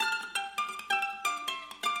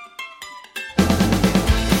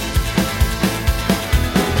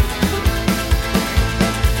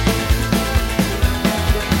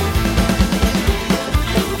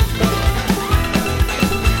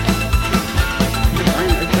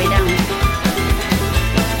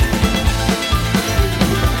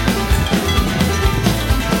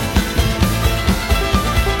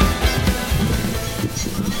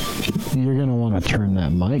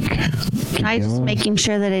mic. I was just making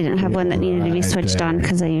sure that I didn't have one that needed to be switched on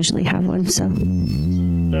because I usually have one. So.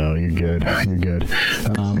 No, you're good. You're good.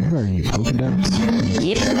 What are you, polka dots?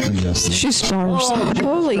 Yep. She's stars.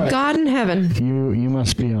 Holy God in heaven. You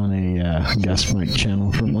must be on a guest mic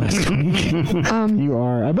channel from last week. You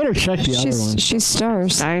are. I better check the other one. She's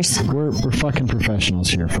stars. Stars. We're fucking professionals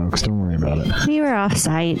here, folks. Don't worry about it. We were off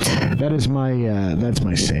site. That is my that's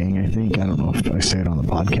my saying. I think I don't know if I say it on the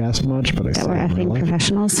podcast much, but I say That we're it in real effing life.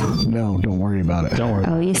 professionals. No, don't worry about it. Don't worry.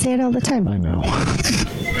 Oh, you say it all the time. I know.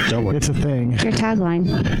 Don't worry. It's a thing. Your tagline.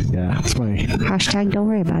 Yeah, it's my. Hashtag don't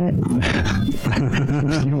worry about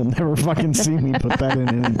it. You will never fucking see me put that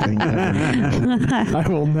in anything. I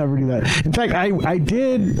will never do that. In fact, I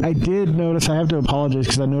did notice. I have to apologize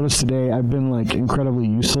because I noticed today I've been like incredibly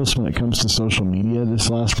useless when it comes to social media this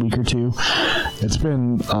last week or two. It's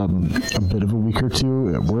been a bit of a week or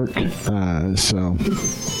two at work, so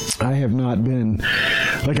I have not been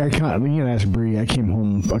like I can't. You know, ask Bree. I came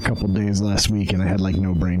home a couple days last week and I had like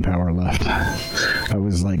no brain power left. I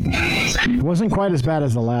was like, it wasn't quite as bad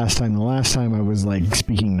as the last time. The last time I was like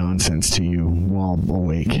speaking nonsense to you while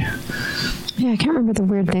awake. Yeah, I can't remember the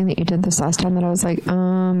weird thing that you did this last time that I was like,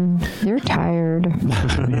 you're tired.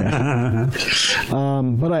 Yeah.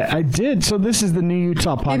 But I did. So this is the New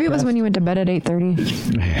Utah podcast. Maybe it was when you went to bed at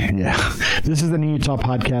 8:30. Yeah. This is the New Utah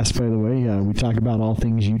podcast, by the way. We talk about all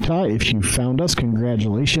things Utah. If you found us,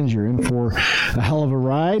 congratulations. You're in for a hell of a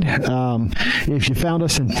ride. If you found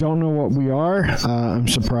us and don't know what we are, I'm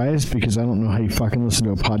surprised because I don't know how you fucking listen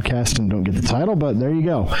to a podcast and don't get the title, but there you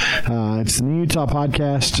go. It's the New Utah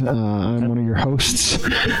podcast. I'm one of your hosts,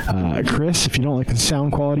 Chris. If you don't like the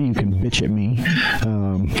sound quality, you can bitch at me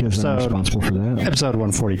because I'm responsible for that. Episode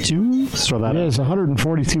 142. Throw that It is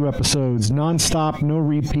 142 episodes, non-stop, no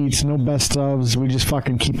repeats, no best ofs. We just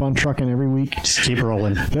fucking keep on trucking every week. Just keep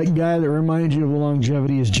rolling. That guy that reminds you of the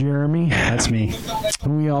longevity is Jeremy. That's me.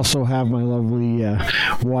 And we also have my lovely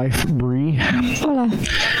wife, Bree. Hola.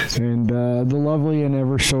 And the lovely and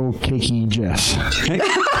ever so cakey Jess.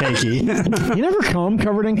 Cakey. You never come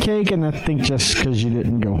covered in cake, and I think just because you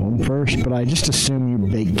didn't go home first, but I just assume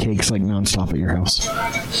you bake cakes like nonstop at your house.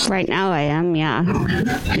 Right now I am, yeah.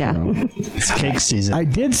 Yeah. It's cake season. I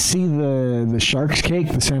did see the Sharks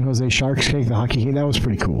cake, the San Jose Sharks cake, the hockey cake. That was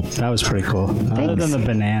pretty cool. That was pretty cool. Other than the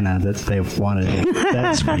banana that they wanted.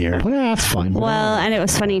 That's weird. Well, that's fine. Well, and it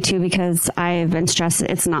was funny too because I've been stressed.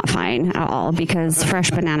 It's not fine at all because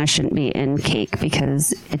fresh banana shouldn't be in cake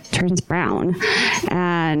because it turns brown.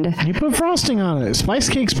 And you put frosting on it. Spice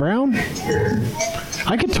cake's brown.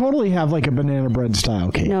 I could totally have like a banana bread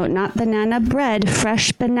style cake. no, not banana bread,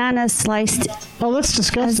 fresh banana sliced Oh, that's as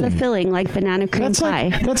disgusting. the filling, like banana cream pie.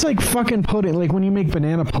 That's like fucking pudding. Like when you make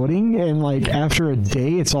banana pudding and like after a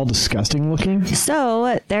day it's all disgusting looking.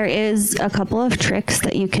 So there is a couple of tricks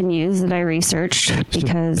that you can use that I researched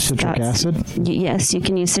because Citric acid? Yes, you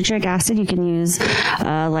can use citric acid. You can use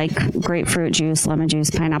like grapefruit juice, lemon juice,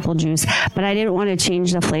 pineapple juice. But I didn't want to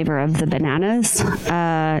change the flavor of the bananas,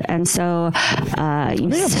 and so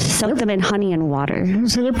you soak them in honey and water.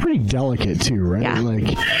 So they're pretty delicate too, right? Yeah.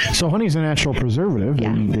 Like, so honey's a natural preservative.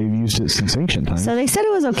 Yeah. They've used it since ancient times. So they said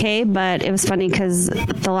it was okay, but it was funny because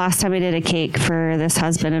the last time I did a cake for this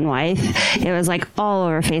husband and wife, it was like all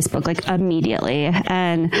over Facebook, like immediately.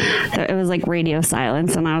 And it was like radio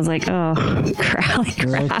silence. And I was like, oh, crap.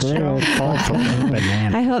 Banana.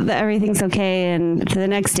 I hope that everything's okay. And the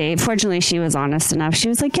next day, fortunately, she was honest enough. She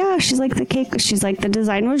was like, yeah, she's like the cake. She's like, the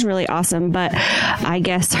design was really awesome. But I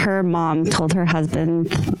guess her mom told her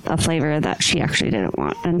husband a flavor that she actually didn't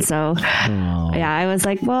want. And so, yeah, I was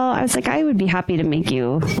like, I would be happy to make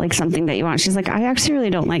you like something that you want. She's like, I actually really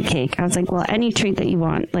don't like cake. I was like, well, any treat that you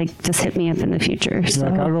want, like just hit me up in the future. So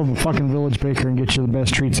Like, I'll go to the fucking Village Baker and get you the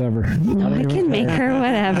best treats ever. no, I can make her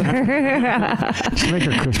whatever. Just make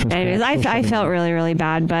her Christmas. Anyways, I felt really, really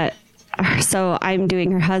bad, but so I'm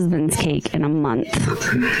doing her husband's cake in a month.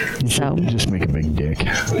 So just make a big dick.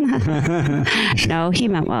 no, he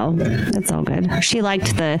meant well. It's all good. She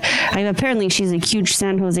liked apparently she's a huge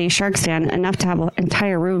San Jose Sharks fan, enough to have an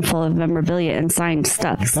entire room full of memorabilia and signed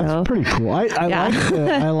stuff. That's So pretty cool.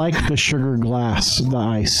 I like the sugar glass, the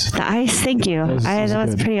ice. the ice, thank you. That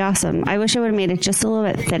was pretty awesome. I wish I would have made it just a little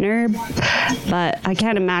bit thinner, but I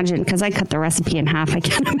can't imagine because I cut the recipe in half. I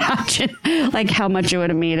can't imagine like how much it would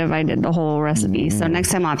have made if I did the whole recipe. So next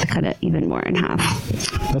time I'll have to cut it even more in half.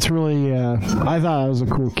 That's really, I thought it was a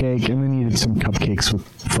cool cake, and then you did some cupcakes with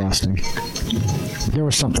frosting. There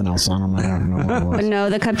was something else on them. I don't know what it was. But no,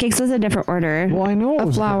 the cupcakes was a different order. Well, I know it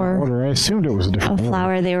was flower. a different order. I assumed it was a different A order.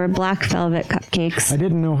 flower. They were black velvet cupcakes. I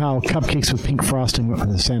didn't know how cupcakes with pink frosting were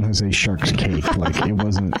the San Jose Sharks cake. Like, it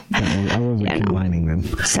wasn't, I wasn't Yeah, no. combining them.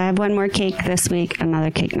 So I have one more cake this week,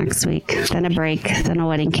 another cake next week, then a break, then a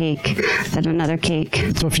wedding cake, then another cake,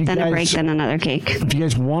 So if you then a guys- break, then another cake. If you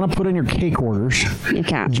guys want to put in your cake orders, You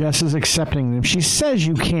can't. Jess is accepting them. She says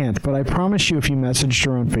you can't, but I promise you if you messaged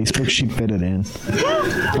her on Facebook, she'd fit it in.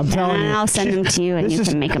 I'm telling And you. I'll send them to you and This you is-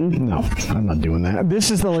 can make them. No, I'm not doing that.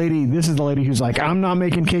 This is the lady who's like, I'm not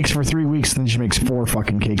making cakes for 3 weeks, then she makes 4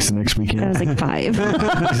 fucking cakes the next weekend. I was like 5.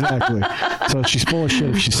 Exactly. So she's full of shit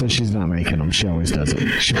if she says she's not making them. She always does it.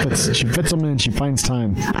 She fits them in. She finds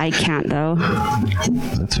time. I can't though.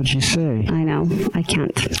 That's what you say. I know. I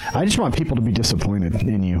can't. I just want people to be disappointed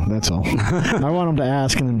in you. That's all. I want them to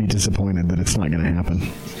ask and then be disappointed that it's not going to happen.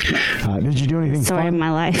 Did you do anything Story of fun?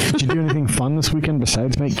 my life. Did you do anything fun this weekend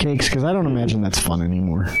besides make cakes? Because I don't imagine that's fun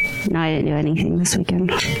anymore. No, I didn't do anything this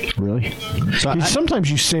weekend. Really? So Sometimes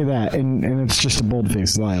you say that and it's just a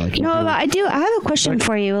bold-faced lie. Like you No, do. but I do. I have a question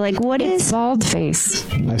for you. Like, what It's is? bald face.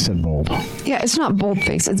 I said bold. Yeah, it's not bold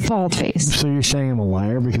face. It's bald face. So you're saying I'm a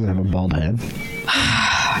liar because I have a bald head?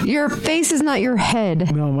 Your face is not your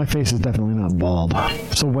head. No, my face is definitely not bald.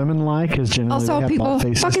 So women lie because generally they Also, have people bald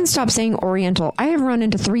faces. fucking stop saying Oriental. I have run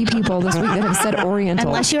into 3 people this week that have said Oriental.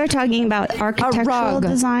 Unless you are talking about architectural rug.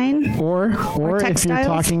 design. Or if you're textiles?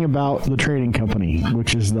 talking about the trading company,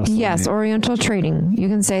 which is the Yes, Oriental Trading. You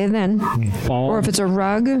can say then. bald, Or if it's a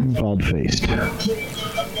rug. bald faced.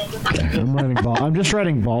 Okay, I'm writing bald. I'm just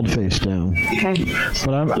writing bald face down, Okay.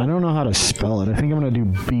 but I don't know how to spell it. I think I'm gonna do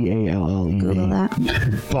BALLED. Google that.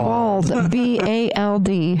 Bald. BALD.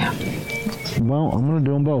 Well, I'm gonna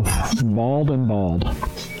do them both, bald and bald.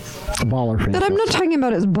 Baller face. That I'm not talking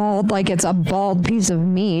about as bald like it's a bald piece of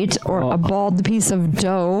meat or a bald piece of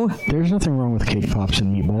dough. There's nothing wrong with cake pops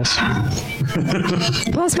and meatballs.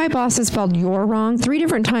 Plus, my boss has spelled "you're" wrong 3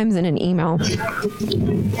 different times in an email.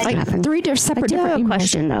 Like 3 I separate do have different a emails.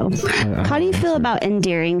 question though. How do you feel about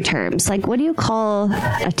endearing terms? Like, what do you call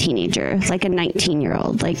a teenager? Like a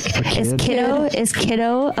 19-year-old? Like, is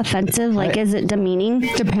kiddo offensive? Like, is it demeaning?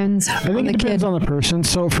 Depends I on think the it depends kid. on the person.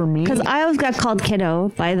 So for me, Because I always got called kiddo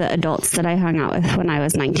by the adults that I hung out with when I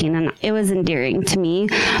was 19, and it was endearing to me.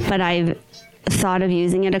 But I've thought of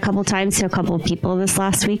using it a couple times to a couple of people this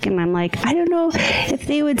last week, and I'm like, I don't know if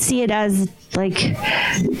they would see it as like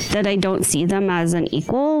that. I don't see them as an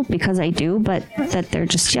equal because I do, but that they're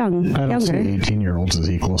just young, I don't see younger. 18-year-olds as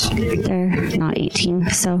equals. They're not 18,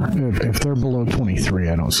 so If they're below 23,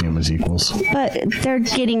 I don't see them as equals. but they're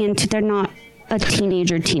getting into. They're not a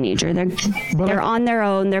teenager. They're on their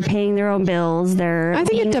own. They're paying their own bills. They're. I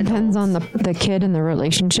think it being depends adults. on the kid and the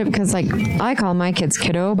relationship because, like, I call my kids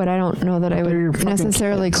kiddo, but I don't know that I They're your would fucking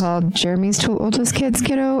necessarily kids. call Jeremy's 2 oldest kids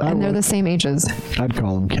kiddo, and they're would. the same ages. I'd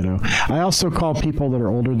call them kiddo. I also call people that are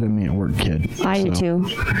older than me at work kid. I do too,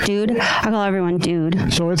 dude. I call everyone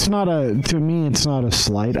dude. So it's not to me, it's not a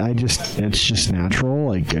slight. It's just natural.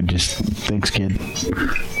 Like, thanks, kid.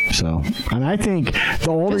 So, and I think the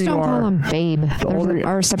older Just you don't are, call them babe. older-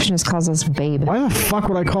 Our receptionist calls us babe. why the fuck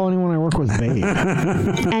would I call anyone I work with babe?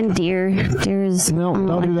 And dear's. No,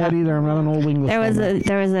 don't do that either. I'm not an old English.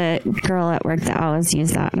 There was a girl at work that always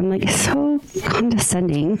used that, and I'm like, it's so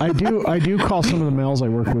condescending. I do call some of the males I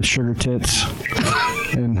work with sugar tits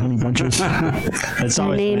and honey bunches, It's Her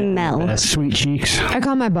always name meant Mel. best. sweet cheeks, I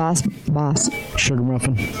call my boss. sugar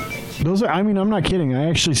muffin. Those are. I mean, I'm not kidding. I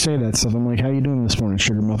actually say that stuff. I'm like, "How you doing this morning,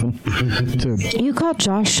 sugar muffin?" Dude, You call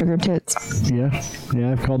Josh sugar tits. yeah.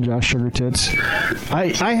 I've called Josh sugar tits.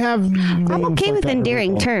 I have. I'm okay with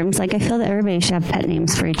endearing terms. Like, I feel that everybody should have pet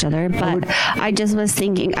names for each other, but I just was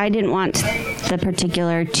thinking I didn't want the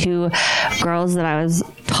particular 2 girls that I was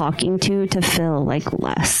talking to feel like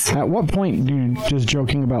less. At what point does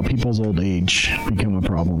joking about people's old age become a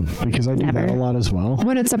problem? Because I do that Never. a lot as well.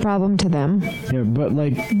 When it's a problem to them. Yeah, but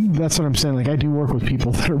like that's what I'm saying. Like I do work with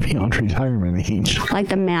people that are beyond retirement age. Like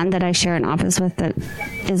the man that I share an office with that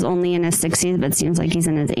is only in his 60s but seems like he's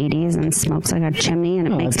in his 80s and smokes like a chimney, and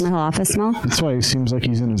it makes my whole office smell. That's why he seems like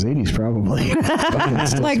he's in his 80s probably.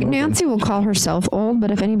 Like Nancy will call herself old, but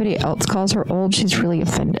if anybody else calls her old, she's really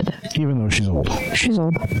offended. Even though she's old. She's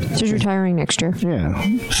old. She's retiring next year. Yeah.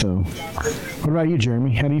 So, what about you,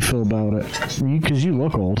 Jeremy? How do you feel about it? Because you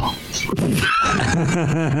look old.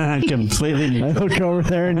 Completely I neutral. look over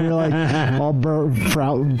there and you're like all Pearl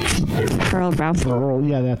brown.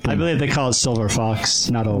 yeah, that thing. I believe they call it silver fox,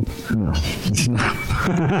 not old. No, it's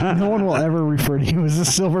not. No one will ever refer to you as a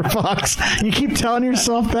silver fox. You keep telling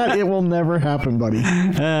yourself that, it will never happen, buddy.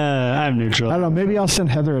 I'm neutral. I don't know. Maybe I'll send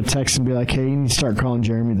Heather a text and be like, "Hey, you need to start calling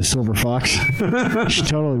Jeremy the silver fox." She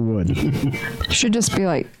totally would. Should just be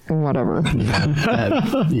like, whatever.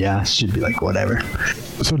 Yeah, should be like whatever.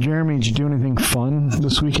 So, Jeremy, did you do anything fun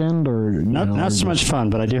this weekend, or Not so much fun,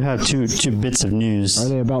 but I do have two bits of news. Are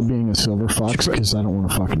they about being a silver fox? Because I don't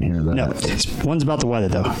want to fucking hear that. No, one's about the weather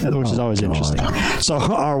though, which is always interesting. So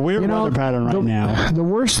our weird weather pattern right now. The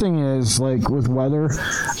worst thing is, like, with weather,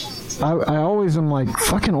 I always am like,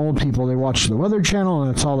 fucking old people, they watch the Weather Channel and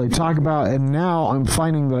that's all they talk about, and now I'm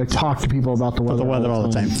finding that I talk to people about the weather, all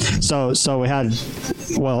the time. So we had,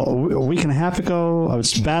 a week and a half ago, it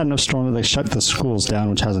was bad enough storm that they shut the schools down,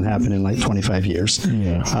 which hasn't happened in like 25 years.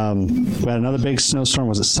 Yeah. We had another big snowstorm.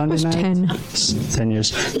 Was it Sunday night? 10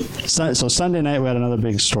 years. So Sunday night we had another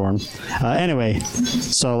big storm. Anyway,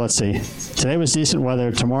 so let's see. Today was decent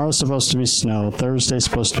weather. Tomorrow's supposed to be snow. Thursday's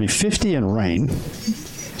supposed to be 50 and rain.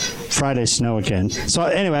 Friday snow again. So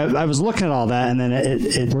anyway, I was looking at all that, and then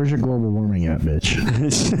it Where's your global warming at, bitch?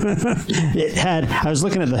 I was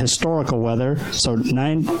looking at the historical weather. So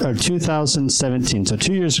 2017. So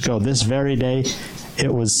 2 years ago, this very day,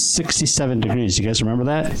 it was 67 degrees. You guys remember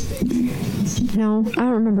that? No, I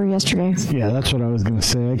don't remember yesterday. Yeah, that's what I was going to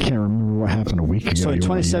say. I can't remember what happened a week ago. So in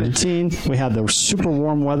 2017, we had the super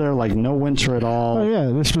warm weather, like no winter at all. Oh yeah,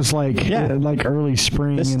 this was like early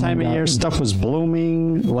spring. This time of year, stuff was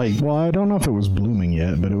blooming. Like, well, I don't know if it was blooming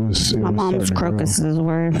yet, but it was. My mom's crocuses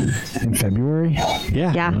were in February.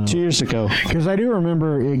 Yeah. 2 years ago. Because I do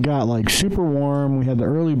remember it got like super warm. We had the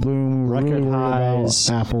early bloom. We were Record really worried highs.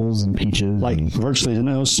 about apples and peaches. Like and virtually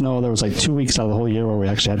no snow. There was like 2 weeks out of the whole year where we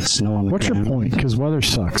actually had snow on the what's your ground. point? Because weather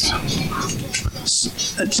sucks.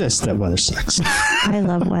 It's just that weather sucks. I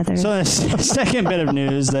love weather. So the second bit of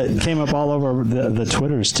news that came up all over the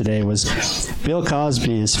Twitters today was Bill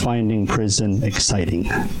Cosby is finding prison exciting.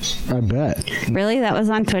 I bet. Really? That was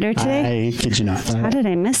on Twitter today? I kid you not. How did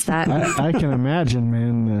I miss that? I can imagine,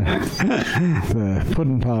 man. The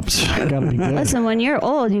pudding pops gotta be good. Listen, when you're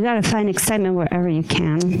old, you got to find excitement wherever you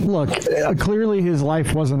can. Look, clearly his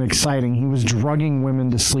life wasn't exciting. He was drugging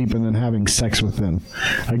women to sleep and then having sex with them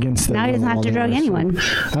against their Now he doesn't will have to all drug day. anyone.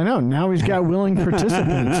 I know. Now he's got willing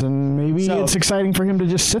participants, and maybe So- it's exciting for him to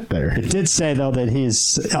just sit there. It did say, though, that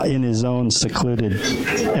he's in his own secluded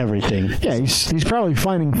everything. Yeah, he's probably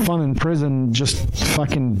finding fun in prison just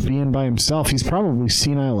fucking being by himself. He's probably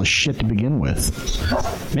senile as shit to begin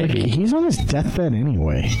with. Maybe. Like, he's on his deathbed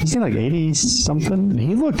anyway. He's like 80-something.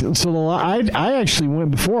 He looked so. I actually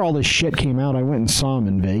went before all this shit came out. I went and saw him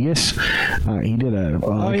in Vegas. He did a a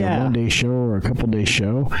 1-day show or a couple-day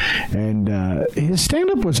show, and his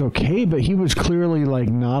stand-up was okay, but he was clearly like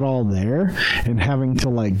not all there and having to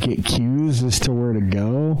like get cues as to where to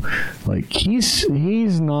go. Like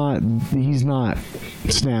he's not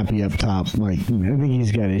snappy up top. Like I think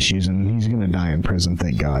he's got issues and he's gonna die in prison.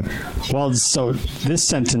 Thank God. Well, so this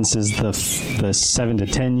sentence is the 7 to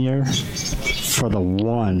 10 year for the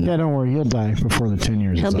one. Yeah, don't worry, he'll die before the 10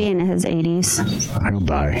 years. He'll is be up. in his 80s. He'll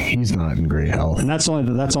die. He's not in great health. And that's only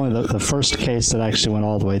the first case that actually went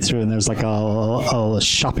all the way through, and there's like a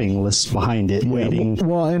shopping list behind it waiting.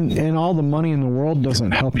 Well, and all the money in the world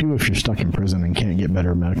doesn't help you if you're stuck in prison and can't get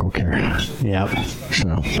better medical care. Yep.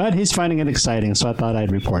 So But he's finding it exciting, so I thought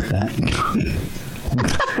I'd report that.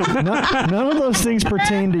 none of those things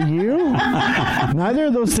pertain to you. Neither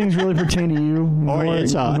of those things really pertain to you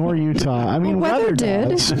nor Utah. I mean, Well, weather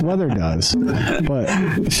does. Weather does.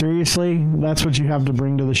 But seriously, that's what you have to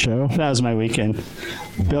bring to the show. That was my weekend.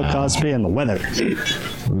 Bill Cosby and the weather.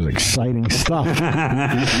 It was exciting stuff.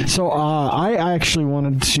 So I actually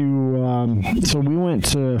wanted to. So we went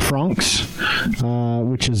to Frank's,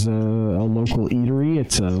 which is a local eatery.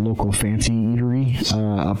 It's a local fancy eatery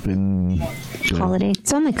up in Holiday.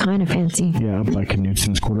 It's only kind of fancy. Yeah, up by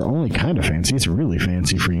Knutson's Quarter. Only kind of fancy. It's really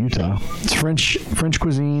fancy for Utah. It's French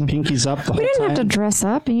cuisine. Pinkies up the We whole didn't time. have to dress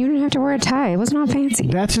up, and you didn't have to wear a tie. It was not fancy.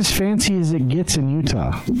 That's as fancy as it gets in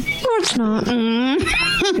Utah. No, it's not.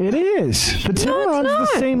 It is. The Tiburon's the not.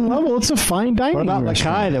 same level. It's a fine dining What about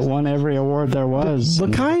restaurant. Lakai that won every award there was?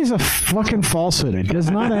 Lakai is a fucking falsehood. It does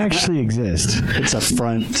not actually exist. It's a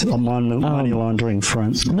front, a money laundering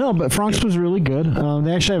front. No, but Frank's was really good.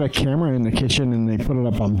 They actually have a camera in the kitchen, and they put it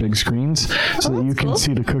up on big screens so that you can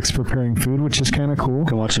see the cooks preparing food, which is kind of cool. You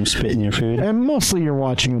can watch them spit in your food. And mostly you're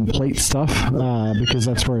watching them plate stuff because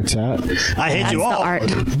that's where it's at. I hate That's you the all. art.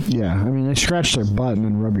 Yeah, I mean, they scratch their butt and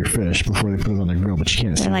then rub your fish before they put it on the grill, but you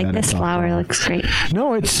can't see They're like, that. this It's all flour gone. looks great.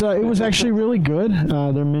 No, it was actually really good.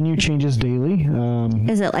 Their menu changes daily.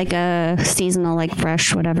 Is it like a seasonal, like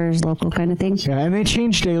fresh, whatever's local kind of thing? Yeah, and they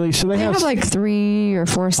change daily, so they They have like 3 or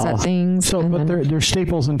 4 set things. So, and but then they're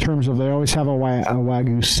staples in terms of they always have a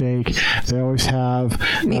Wagyu steak. They always have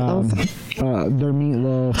Meatloaf. their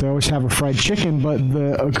meatloaf. They always have a fried chicken. But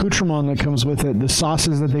the accoutrement that comes with it, the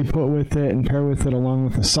sauces that they put with it and pair with it along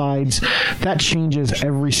with the sides, that changes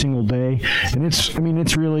every single day. And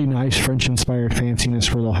it's really nice French-inspired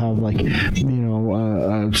fanciness where they'll have like,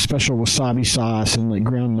 a special wasabi sauce and like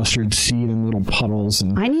ground mustard seed and little puddles.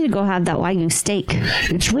 And I need to go have that Wagyu steak.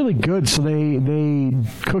 it's really good. So they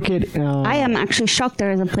cook it. I am actually shocked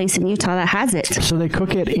there is a place in Utah that has it. So they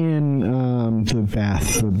cook it in the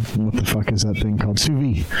bath. What the fuck is that thing called? Sous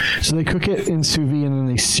vide. So they cook it in sous vide and then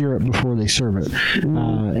they sear it before they serve it.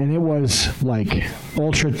 And it was like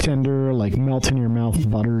ultra tender, like melt in your mouth,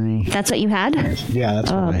 buttery. That's what you had? Yeah,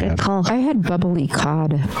 that's Oh, what I good had. call. I had bubbly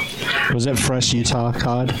cod. Was it fresh Utah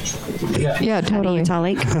cod? Yeah, totally. Utah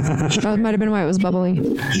Lake. That might have been why it was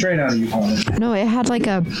bubbly. Straight out of Utah. No, it had like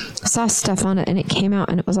a sauce stuff on it, and it came out,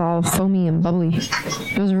 and it was all foamy and bubbly.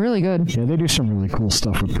 It was really good. Yeah, they do some really cool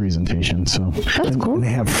stuff with presentation. So That's cool. And they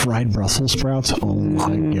have fried Brussels sprouts. Oh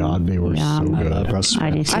my god, they were so Yum. good. I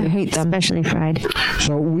do too. I hate them. Especially fried.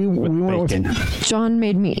 So we went Bacon. with John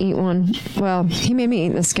made me eat one. Well, he made me eat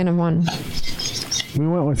the skin of one.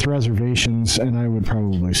 reservations, and I would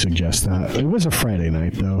probably suggest that. It was a Friday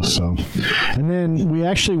night though, so. And then we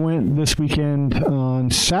actually went this weekend on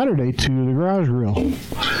Saturday to the Garage Grill.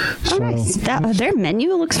 Oh, nice. Their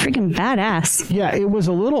menu looks freaking badass. Yeah, it was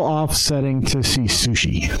a little offsetting to see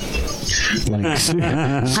sushi. Like,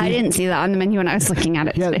 I didn't see that on the menu when I was looking at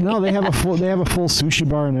it. yeah, today. no, they have a full sushi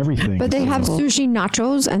bar and everything. But they have cool. sushi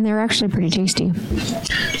nachos, and they're actually pretty tasty.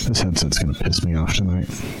 This headset's gonna piss me off tonight.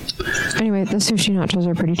 Anyway, the sushi nachos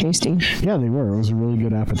are pretty tasty. Yeah, they were. It was a really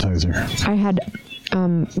good appetizer. I had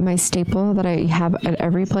my staple that I have at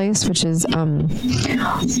every place, which is I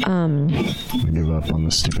give up on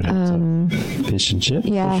the stupid headset. Fish and chip?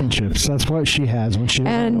 yeah. Fish and chips. That's what she has when she. doesn't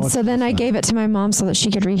know And what so to then do. I gave it to my mom so that she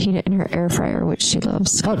could reheat it in her air fryer, which she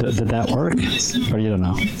loves. Oh, did that work? Or you don't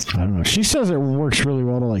know? I don't know. She says it works really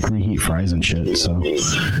well to like reheat fries and shit. So,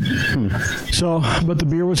 but the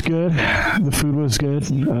beer was good. The food was good. I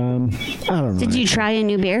don't know. Did you try a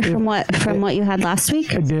new beer from what you had last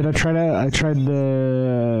week? I did. I tried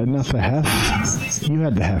the not the Hef. You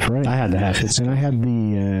had the Hef, right? I had to have it. And I had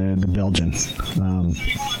the Belgian.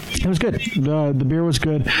 It was good. The beer was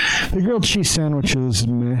good. The grilled cheese sandwiches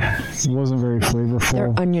wasn't very flavorful.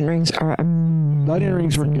 Their onion rings are The onion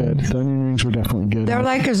rings were good. The onion rings were definitely good. They're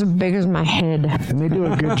like as big as my head. And they do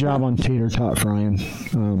a good job on tater tot frying.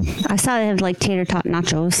 I saw they had like tater tot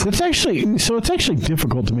nachos. It's actually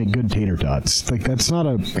difficult to make good tater tots. Like that's not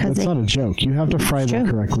a joke. You have to fry them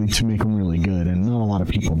true. correctly to make them really good, and not a lot of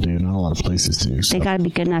people do. Not a lot of places do. So. They got to be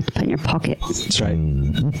good enough to put in your pocket. That's right.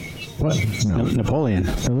 What? No. Napoleon.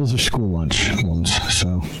 No, those are school lunch ones.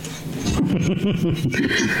 So.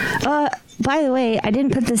 By the way, I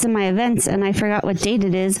didn't put this in my events and I forgot what date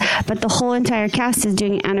it is, but the whole entire cast is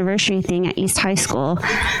doing an anniversary thing at East High School.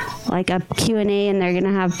 Like a Q&A, and they're going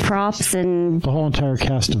to have props and The whole entire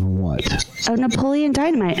cast of what? Napoleon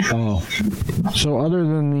Dynamite. Oh. So other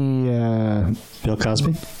than the Bill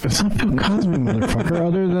Cosby? it's not Bill Cosby, motherfucker.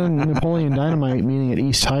 Other than Napoleon Dynamite meeting at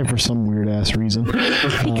East High for some weird ass reason.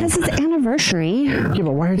 Because it's anniversary. Yeah,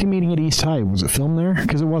 but why are they meeting at East High? Was it filmed there?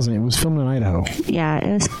 Because it wasn't. It was filmed in Idaho. Yeah,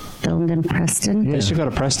 it was filmed in Preston. Yeah. They should go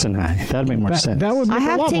to Preston High. That'd make more sense. That would make I a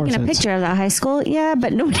have lot taken more a sense. picture of that high school, yeah,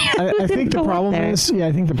 but nobody I think the go up problem there.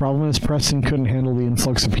 is Preston couldn't handle the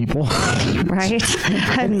influx of people. Right?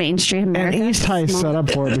 And Main Street And America. East High is Small. set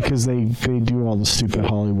up for it because they do all the stupid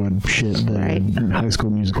Hollywood shit, the Right. High School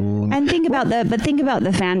Musical. And think about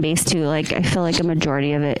the fan base too. Like I feel like a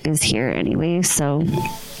majority of it is here anyway. So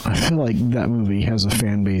I feel like that movie has a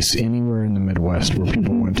fan base anywhere in the Midwest where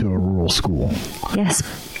people went to a rural school. yes,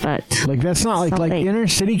 but Like that's not Salt like Lake. inner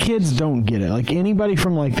city kids don't get it. Like anybody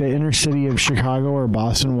from like the inner city of Chicago or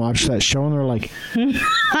Boston watched that show and they're like,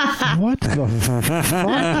 "What the fuck?"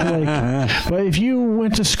 Like, but if you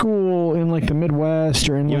went to school in like the Midwest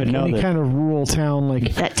or in You like would know any that. kind of rural town,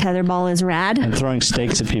 like that tetherball is rad. And throwing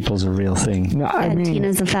steaks at people is a real thing. no, I And mean,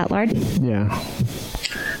 Tina's a fat lard. yeah.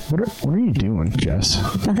 What are you doing, Jess?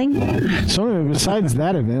 Nothing. So besides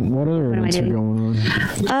that event, what other events are going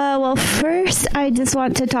on? Well, first, I just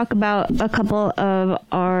want to talk about a couple of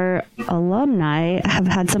our alumni have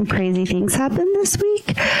had some crazy things happen this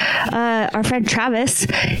week. Our friend Travis,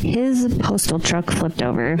 his postal truck flipped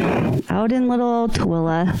over out in little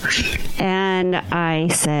Tooele. And I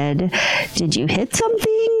said, did you hit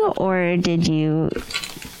something or did you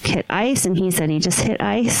hit ice? And he said he just hit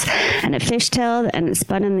ice and it fishtailed and it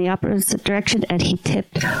spun in the opposite direction and he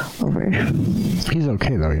tipped over. He's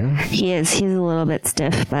okay though, yeah? He is. He's a little bit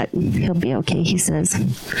stiff, but he'll be okay, he says.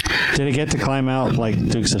 Did he get to climb out like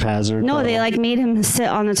Dukes of Hazzard? No, they made him sit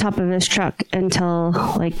on the top of his truck until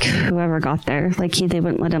whoever got there. They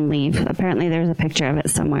wouldn't let him leave. Apparently there's a picture of it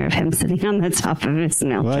somewhere of him sitting on the top of his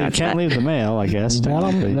mail truck. Well, you can't leave the mail, I guess.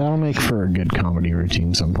 That'll make for a good comedy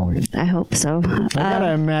routine some point. I hope so. I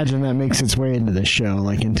gotta imagine that makes its way into the show,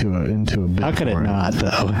 into a bit. How could it not,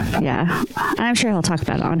 though? Yeah. I'm sure he'll talk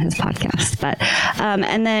about it on his podcast. But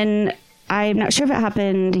and then I'm not sure if it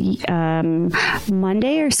happened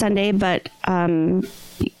Monday or Sunday, but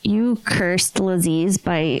you cursed Lazeez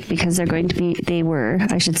because they were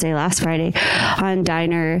last Friday on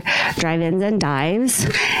Diner Drive-Ins and Dives,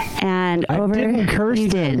 and I didn't curse you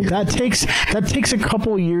them. did. That takes a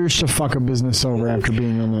couple years to fuck a business over after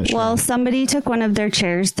being on that show. Well, somebody took one of their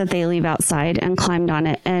chairs that they leave outside and climbed on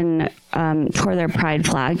it and tore their pride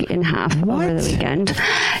flag in half over the weekend.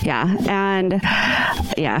 Yeah, and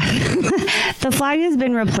yeah, the flag has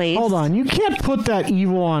been replaced. Hold on, you can't put that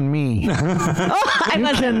evil on me. You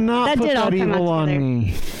cannot put that evil on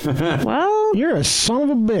me. Well, you're a son of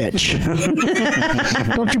a bitch.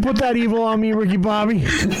 Don't you put that evil on me, Ricky Bobby.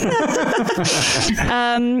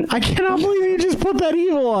 I cannot believe you just put that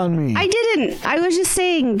evil on me. I didn't. I was just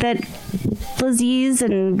saying that Lazeez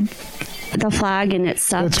and the flag and it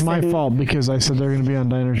sucks. It's my fault because I said they're going to be on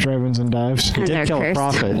Diners, Drive-Ins, and Dives. You did kill a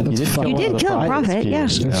prophet. You did kill a prophet, yeah.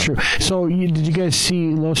 That's true. So did you guys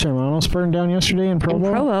see Los Hermanos burn down yesterday in Provo?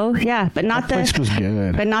 In Provo, yeah, but not that place was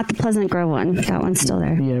good. But not the Pleasant Grove one. That one's still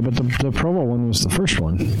there. Yeah, but the Provo one was the first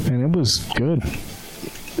one, and it was good.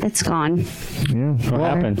 It's gone. Yeah. What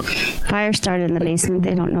happened? Fire started in the basement.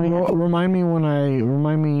 They don't know yet. Well, remind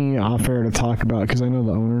me off air to talk about, because I know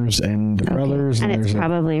the owners and the brothers. And it's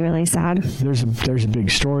probably really sad. There's a big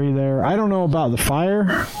story there. I don't know about the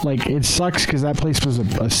fire. It sucks because that place was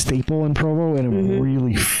a staple in Provo and a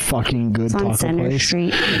really fucking good taco on Center place.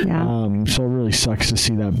 Street. Yeah. So it really sucks to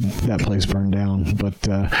see that place burn down. But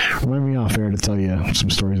remind me off air to tell you some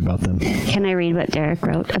stories about them. Can I read what Derek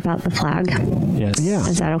wrote about the flag? Yes. Yeah.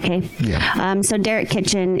 Is that okay? Yeah. So Derek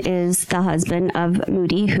Kitchen is the husband of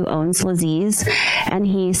Moody, who owns Lazeez, and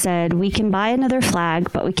he said, "We can buy another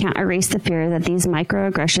flag, but we can't erase the fear that these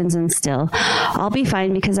microaggressions instill. I'll be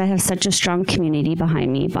fine because I have such a strong community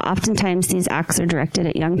behind me, but oftentimes these acts are directed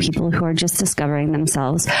at young people who are just discovering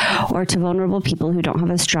themselves, or to vulnerable people who don't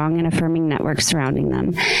have a strong and affirming network surrounding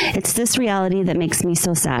them. It's this reality that makes me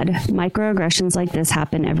so sad. Microaggressions like this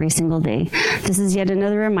happen every single day. This is yet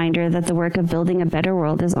another reminder that the work of building a better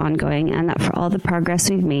world is ongoing, and that for all the progress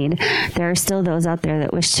we've made, there are still those out there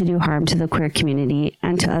that wish to do harm to the queer community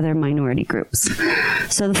and to other minority groups."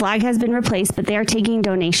 So the flag has been replaced, but they are taking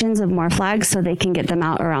donations of more flags so they can get them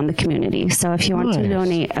out around the community. So if you want to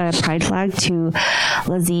donate a pride flag to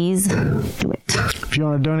Lazeez, do it. If you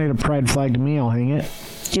want to donate a pride flag to me, I'll hang it.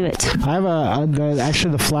 Do it. I have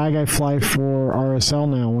actually the flag I fly for RSL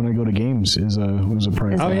now when I go to games was a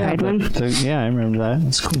pride flag. Pride one? Yeah, I remember that.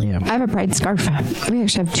 That's cool. Yeah. I have a pride scarf. We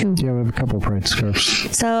actually have two. Yeah, we have a couple of pride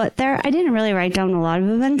scarves. So I didn't really write down a lot of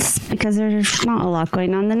events because there's not a lot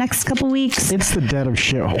going on the next couple weeks. It's the dead of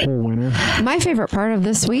shit whole winter. My favorite part of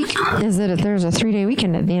this week is that there's a 3-day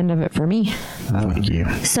weekend at the end of it for me. Thank you.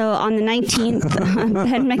 So on the 19th,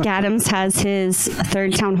 Ben McAdams has his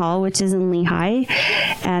third town hall, which is in Lehigh,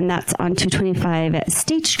 and that's on 225 at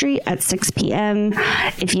State Street at 6 p.m.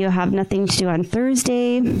 If you have nothing to do on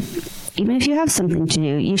Thursday, even if you have something to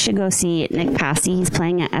do, you should go see Nick Passy. He's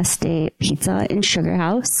playing at Este Pizza in Sugar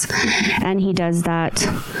House, and he does that,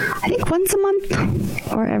 I think, once a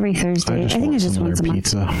month or every Thursday. I think it's just once a month.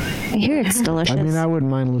 Pizza. I hear it's delicious. I mean, I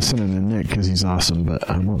wouldn't mind listening to Nick because he's awesome, but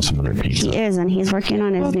I want some other pizza. He is, and he's working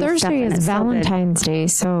on his new stuff. Thursday and is it's so good. Valentine's Day,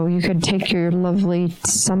 so you could take your lovely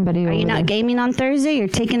somebody over. Are you not gaming on Thursday? You're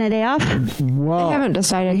taking a day off? Well, I haven't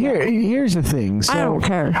decided yet. Here's the thing. So I don't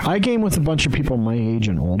care. I game with a bunch of people my age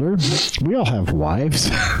and older. We all have wives,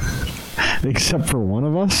 except for one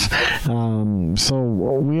of us. So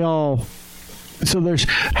we all so there's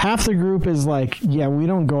half the group is like, yeah, we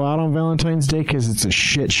don't go out on Valentine's Day because it's a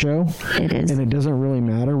shit show. It is. And it doesn't really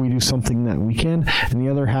matter. We do something that weekend. And the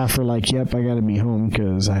other half are like, yep, I got to be home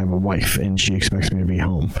because I have a wife and she expects me to be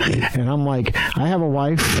home. And I'm like, I have a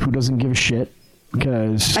wife who doesn't give a shit.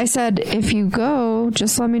 Because I said, if you go,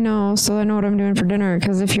 just let me know so I know what I'm doing for dinner.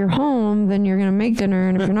 Because if you're home, then you're going to make dinner.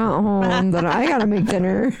 And if you're not home, then I got to make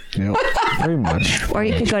dinner. Yep, pretty much. Or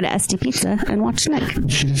you could go to SD Pizza and watch Nick.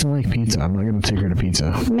 She doesn't like pizza. I'm not going to take her to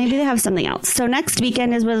pizza. Maybe they have something else. So next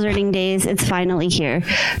weekend is Wizarding Days. It's finally here.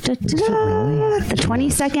 Really? The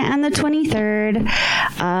 22nd and the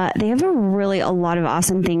 23rd. They have a lot of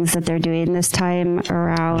awesome things that they're doing this time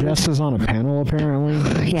around. Jess is on a panel,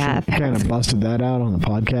 apparently. Yeah, She kind of busted that out on the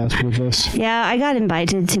podcast with us. Yeah, I got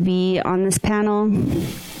invited to be on this panel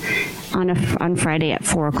on Friday at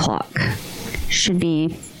 4:00. Should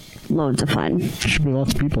be loads of fun. Should be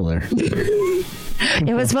lots of people there.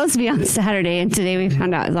 It was supposed to be on Saturday, and today we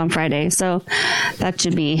found out it's on Friday. So that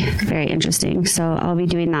should be very interesting. So I'll be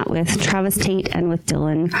doing that with Travis Tate and with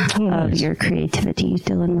Dylan of Your Creativity.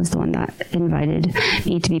 Dylan was the one that invited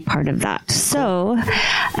me to be part of that. So,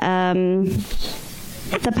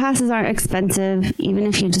 the passes aren't expensive, even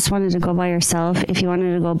if you just wanted to go by yourself. If you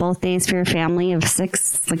wanted to go both days for your family of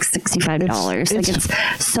 $65.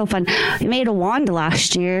 It's so fun. We made a wand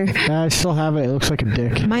last year. I still have it. It looks like a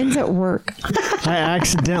dick. Mine's at work. I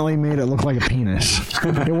accidentally made it look like a penis.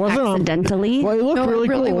 It wasn't Accidentally? Well, it looked No, it really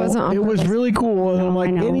really cool. wasn't on It was purpose. really cool. And I'm like,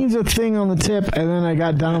 I know. it needs a thing on the tip. And then I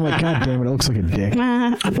got done. I'm like, God damn it, it looks like a dick.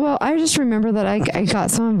 Well, I just remember that I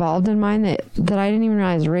got so involved in mine that I didn't even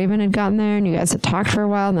realize Raven had gotten there, and you guys had talked for a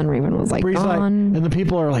while, and then Raven was like Bree's like, gone. and the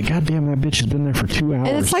people are like, God damn, that bitch has been there for 2 hours.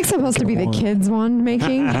 And it's like supposed to be the kids one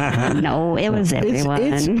making. No, it was everyone.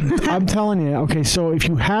 I'm telling you, okay, so if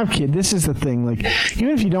you have kids, this is the thing. Like, even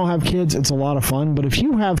if you don't have kids, it's a lot of fun. But if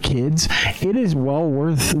you have kids, it is well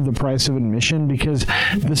worth the price of admission because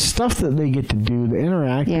the stuff that they get to do, the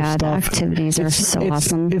interactive The stuff. activities are so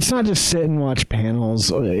awesome. It's not just sit and watch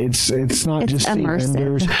panels. It's not It's just see immersive.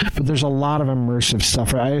 vendors, but there's a lot of immersive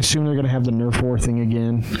stuff. I assume they're going to have the Nerf War thing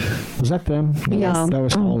again. Was that them? Yes. That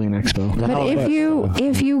was Halloween Expo. But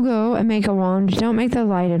if you go and make a wand, don't make the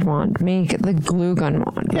lighted wand. Make the glue gun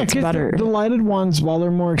wand. Yeah, That's because better. the lighted ones, while they're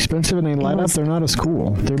more expensive and they light up, was they're not as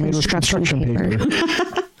cool. They're made with construction paper.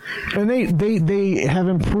 And they have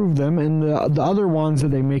improved them, and the other ones that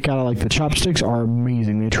they make out of like the chopsticks are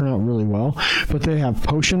amazing. They turn out really well. But they have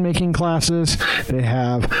potion making classes. They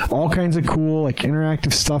have all kinds of cool like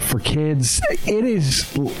interactive stuff for kids. It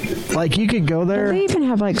is like you could go there. They even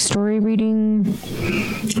have like story reading,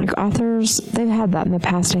 like authors. They've had that in the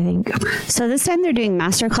past, I think. So this time they're doing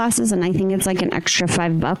master classes, and I think it's like an extra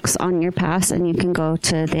 $5 on your pass, and you can go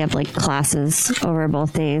to. They have like classes over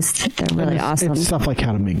both days. They're really awesome. It's stuff like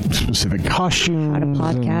how to make specific costumes. How to and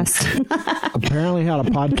podcast. apparently how to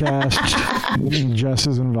podcast. Jess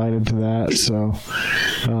is invited to that, so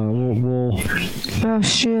we'll Oh,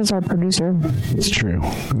 she is our producer. it's true.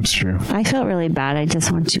 It's true. I felt really bad. I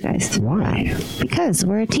just want you guys to. Why? Because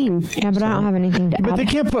we're a team. Yeah, but I don't have anything to But add. they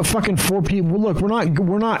can't put fucking 4 people. Look,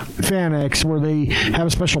 we're not Fan X where they have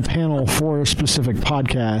a special panel for a specific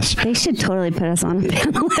podcast. They should totally put us on a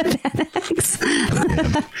panel at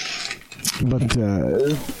FedEx. But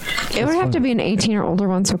It would have to be an 18 or older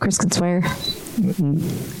one so Chris could swear.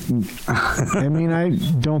 I mean, I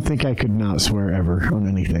don't think I could not swear ever on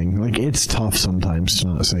anything. Like, it's tough sometimes to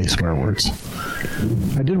not say swear words.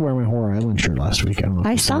 I did wear my Horror Island shirt last week. I don't know if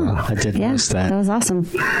I you saw. that. I did Yeah, notice that. that was awesome.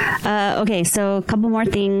 Okay, so a couple more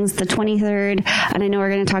things. The 23rd, and I know we're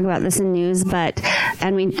going to talk about this in news,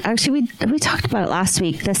 and we talked about it last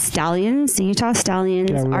week. The Stallions, the Utah Stallions,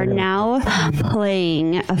 Yeah, we are already- now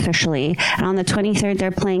playing officially, and on the 23rd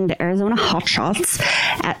they're playing the Arizona Hotshots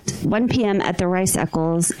at 1 p.m. at the Rice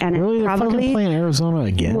Eccles, and Really? it They're fucking probably playing Arizona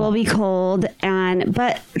again? will be cold.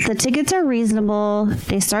 But the tickets are reasonable.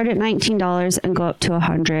 They start at $19 and go up to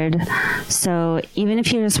 $100. So even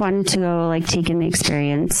if you just wanted to go, like, take in the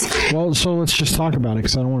experience. Well, so let's just talk about it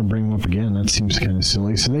because I don't want to bring them up again. That seems kind of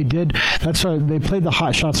silly. So they did. That's why they played the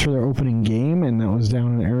Hot Shots for their opening game, and that was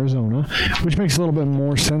down in Arizona, which makes a little bit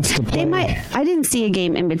more sense to play. They might. I didn't see a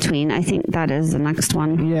game in between. I think that is the next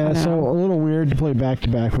one. Yeah, But, so a little weird to play back to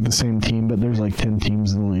back with the same team, but there's like 10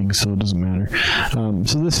 teams in the league, so it doesn't matter.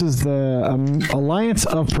 So this is the Alliance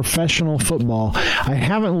of Professional Football. I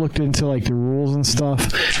haven't looked into like the rules and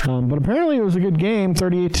stuff, but apparently it was a good game,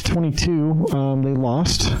 38-22. They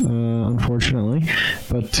lost, unfortunately,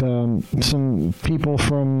 but some people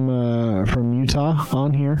from Utah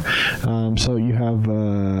on here. So you have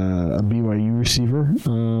a BYU receiver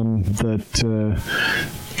that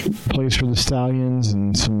plays for the Stallions,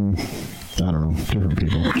 and some I don't know, different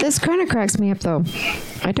people. This kind of cracks me up, though.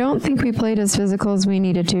 I don't think we played as physical as we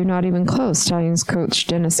needed to, not even close, Stallions coach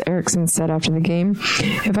Dennis Erickson said after the game.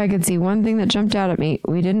 If I could see one thing that jumped out at me,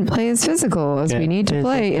 we didn't play as physical as we need to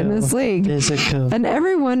play in this league. And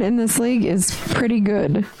everyone in this league is pretty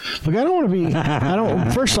good. Look, I don't want to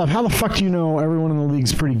be, first off, how the fuck do you know everyone in the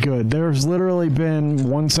league's pretty good? There's literally been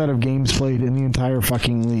one set of games played in the entire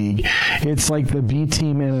fucking league. It's like the B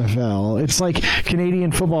team NFL. It's like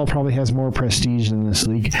Canadian football probably has more prestige than this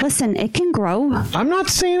league. Listen, it can grow. I'm not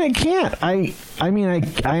saying it can't. I mean,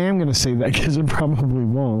 I am going to say that because it probably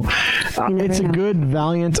won't. It's a good,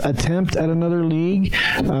 valiant attempt at another league.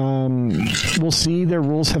 We'll see. Their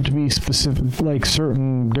rules have to be specific, like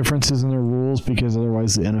certain differences in their rules, because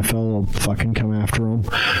otherwise the NFL will fucking come after them.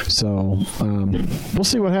 So we'll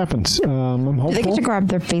see what happens. I'm hopeful. Do they get to grab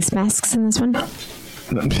their face masks in this one?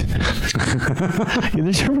 Yeah,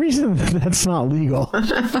 there's a reason that's not legal.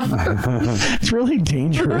 It's really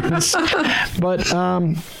dangerous. But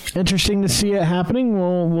interesting to see it happening.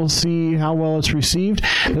 We'll see how well it's received.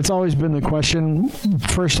 That's always been the question.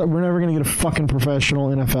 First, we're never going to get a fucking professional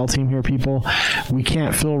NFL team here, people. We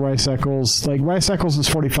can't fill Rice Eccles. Like, Rice Eccles is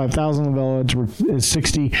 45,000. The Village is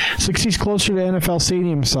 60. 60's closer to NFL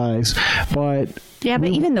stadium size, but... Yeah, but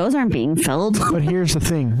even those aren't being filled. But here's the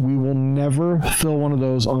thing. We will never fill one of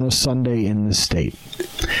those on a Sunday in this state.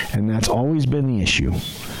 And that's always been the issue.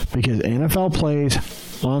 Because NFL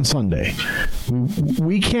plays on Sunday.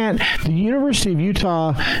 We can't... The University of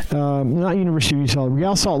Utah... not University of Utah.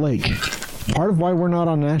 Real Salt Lake... Part of why we're not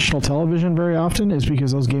on national television very often is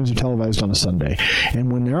because those games are televised on a Sunday.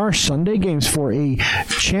 And when there are Sunday games for a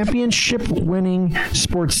championship-winning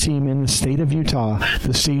sports team in the state of Utah,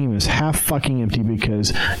 the stadium is half fucking empty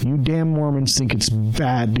because you damn Mormons think it's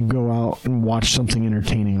bad to go out and watch something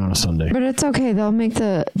entertaining on a Sunday. But it's okay. They'll make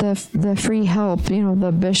the free help,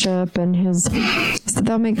 the bishop and his...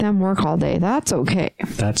 They'll make them work all day. That's okay.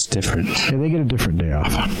 That's different. Yeah, they get a different day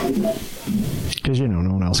off. Because, no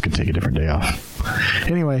one else could take a different day off.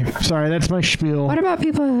 Anyway, sorry, that's my spiel. What about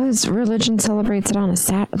people whose religion celebrates it on a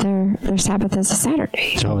their Sabbath as a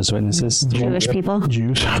Saturday? Jehovah's Witnesses. Jewish people.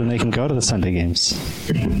 Jews. Then they can go to the Sunday games.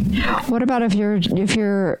 What about if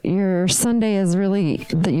your Sunday is really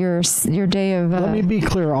your day of... Let me be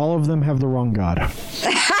clear. All of them have the wrong God.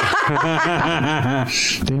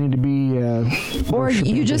 They need to be... or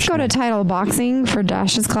you just go to Title Boxing for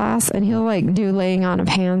Dash's class, and he'll do laying on of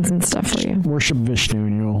hands and stuff for you. Worship Vishnu,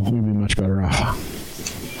 and you'll be much better off.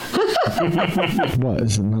 What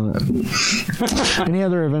is it not? Any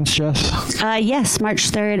other events, Jess? Yes,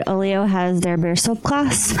 March 3rd, Oleo has their beer soap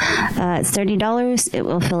class. It's $30. It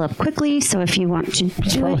will fill up quickly, so if you want to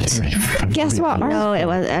do it. Guess what? No,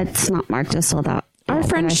 it's not marked as sold out. Our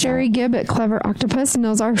friend Sherry Gibb at Clever Octopus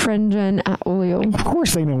knows our friend Jen at Oleo. Of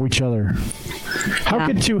course they know each other. How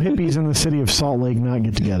could two hippies in the city of Salt Lake not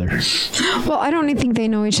get together? Well, I don't think they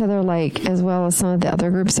know each other as well as some of the other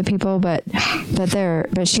groups of people, but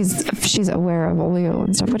she's aware of Oleo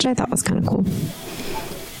and stuff, which I thought was kind of cool.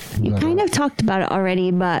 You kind of talked about it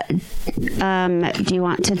already, but do you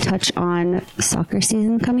want to touch on soccer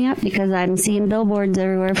season coming up? Because I'm seeing billboards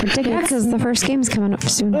everywhere for tickets. Yeah, because the first game's coming up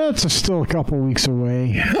soon. That's still a couple weeks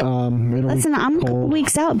away. Listen, I'm a couple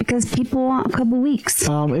weeks out because people want a couple weeks.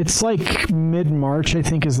 It's like mid-March, I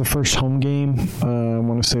think, is the first home game. I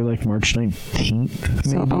want to say March 19th, maybe.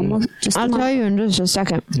 So almost just I'll tell you in just a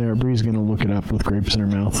second. Yeah, Bree's going to look it up with grapes in her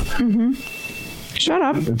mouth. Mm-hmm. Shut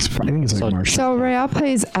up. I think it's March 2nd. So Real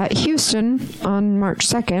plays at Houston on March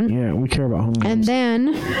 2nd. Yeah, we care about home games. And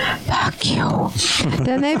then, fuck you.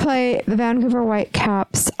 Then they play the Vancouver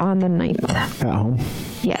Whitecaps on the 9th. At home?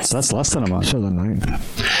 Yes. So that's less than a month. So the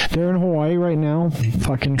 9th. They're in Hawaii right now,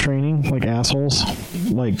 fucking training like assholes.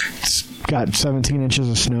 Got 17 inches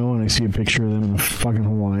of snow, and I see a picture of them in fucking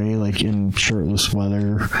Hawaii, in shirtless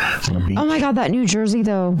weather on a beach. Oh my God, that New Jersey,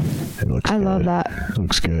 though. It looks I good. love that. It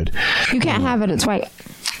looks good. You can't have it, it's white.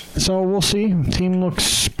 So we'll see. Team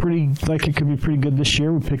looks pretty like it could be pretty good this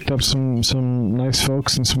year. We picked up some nice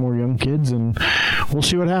folks and some more young kids, and we'll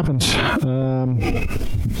see what happens.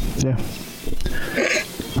 Yeah.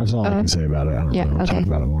 That's all I can say about it. I don't know. We'll talk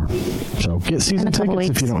about it more. So get season tickets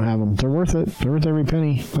if you don't have them. They're worth it. They're worth every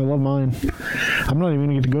penny. I love mine. I'm not even going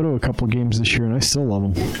to get to go to a couple of games this year, and I still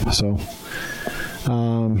love them. So...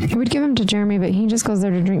 I would give him to Jeremy, but he just goes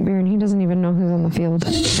there to drink beer, and he doesn't even know who's on the field.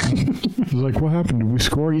 He's like, what happened? Did we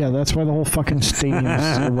score? Yeah, that's why the whole fucking stadium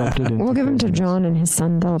is erupted. We'll give him to John and his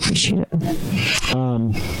son. They'll appreciate it.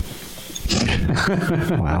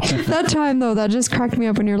 Wow. That time, though, that just cracked me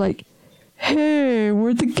up when you're like, hey,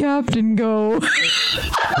 where'd the captain go?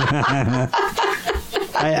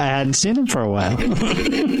 I hadn't seen him for a while.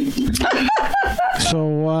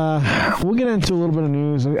 So we'll get into a little bit of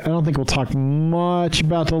news. I don't think we'll talk much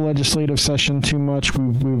about the legislative session too much.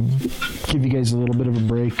 We'll give you guys a little bit of a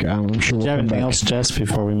break. I'm sure we'll Do you have come anything back. else, Jess,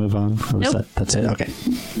 before we move on? Or was Nope. That's it? Okay.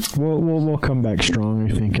 We'll come back strong,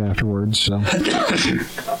 I think, afterwards. So.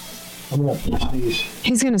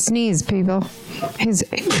 He's going to sneeze, people. He's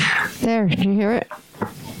there. Did you hear it?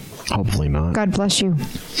 Hopefully not. God bless you.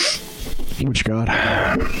 Which God?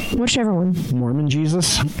 Whichever one. Mormon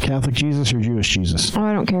Jesus, Catholic Jesus, or Jewish Jesus? Oh,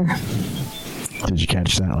 I don't care. Did you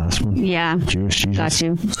catch that last one? Yeah. Jewish Jesus. Got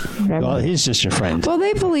you. Whatever. Well, he's just your friend. Well,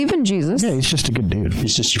 they believe in Jesus. Yeah, he's just a good dude.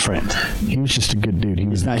 He's just your friend. He was just a good dude. He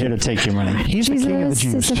was He's not here to take your money. He's the king of the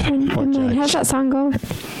Jesus Jews. is a friend Or of mine. judge. How's that song go?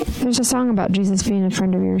 There's a song about Jesus being a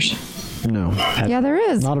friend of yours. No, Yeah, there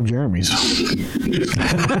is. not of Jeremy's.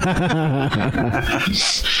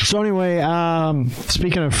 So anyway,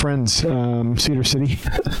 speaking of friends, Cedar City,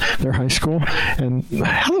 their high school, and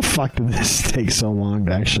how the fuck did this take so long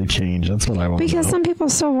to actually change? That's what I want Because to know. some people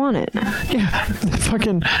still want it. Yeah, the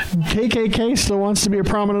fucking KKK still wants to be a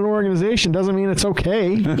prominent organization. Doesn't mean it's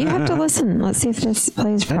okay. You have to listen. Let's see if this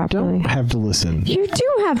plays I properly. don't have to listen. You do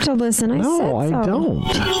have to listen. I said No, I so. don't.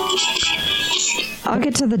 I'll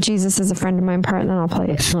get to the Jesus is a friend of mine part, and then I'll play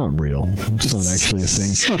it. It's not real. It's not actually a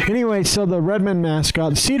thing. Anyway, so the Redmond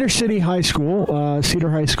mascot, Cedar City High School,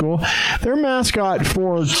 Cedar High School, their mascot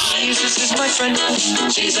for... Jesus is my friend.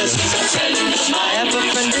 Jesus is a friend. I have a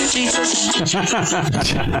friend in Jesus.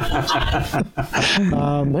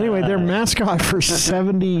 Anyway, their mascot for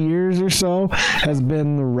 70 years or so has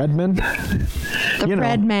been the Redman. The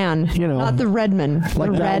Red Man. you know, Not the Redman.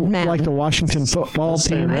 Like the that, Red Man. like the Washington football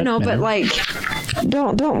team. I know, but Redman. like,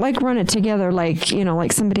 don't like run it together like,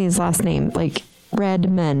 like somebody's last name. Like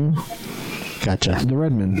Red Men. Gotcha. The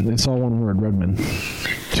Redman. It's all one word, Redman.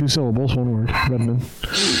 2 syllables, 1 word, Redman.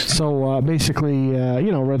 So basically,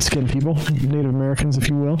 red-skinned people, Native Americans, if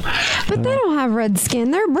you will. But they don't have red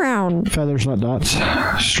skin. They're brown. Feathers, not dots.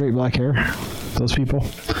 Straight black hair. Those people.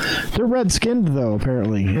 They're red-skinned, though,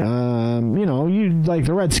 apparently. You like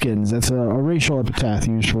the Redskins. That's a racial epithet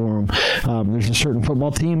used for them. There's a certain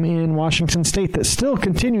football team in Washington State that still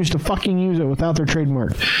continues to fucking use it without their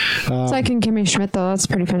trademark. It's like in Kimmy Schmidt, though. That's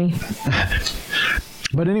pretty funny.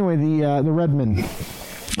 But anyway, the Redman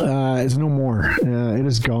is no more. It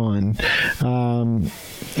is gone.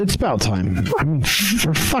 It's about time. I mean,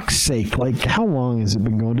 for fuck's sake, like, how long has it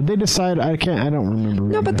been going? Did they decide? I don't remember.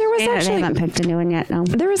 No, but there was They actually haven't picked a new one yet, no.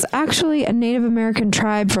 there was actually a Native American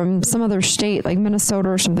tribe from some other state, like Minnesota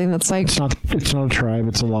or something, that's like, It's not a tribe.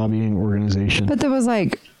 It's a lobbying organization. but that was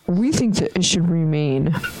like, we think that it should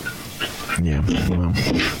remain. Yeah, well,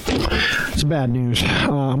 it's bad news.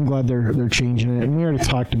 I'm glad they're changing it, and we already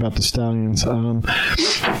talked about the Stallions.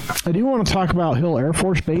 I do want to talk about Hill Air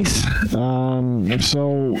Force Base.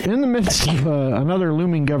 So, in the midst of another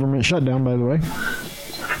looming government shutdown, by the way,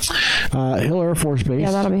 Hill Air Force Base.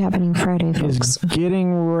 Yeah, that'll be happening Friday, is folks.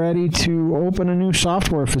 getting ready to open a new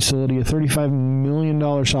software facility, a $35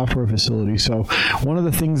 million software facility. So one of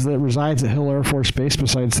the things that resides at Hill Air Force Base,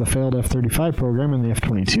 besides the failed F-35 program and the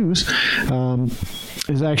F-22s,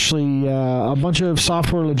 is actually a bunch of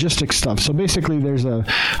software logistics stuff. So basically there's a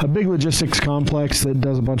big logistics complex that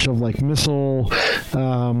does a bunch of like missile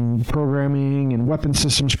programming and weapon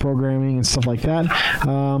systems programming and stuff like that.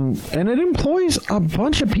 And it employs a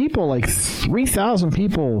bunch of people, like 3,000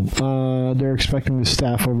 people they're expecting to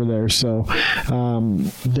staff over there. So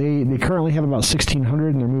they currently have about 1,600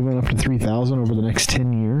 and they're moving up to 3,000 over the next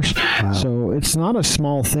 10 years. Wow. So it's not a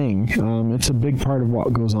small thing. It's a big part of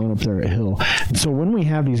what goes on up there at Hill. And so when we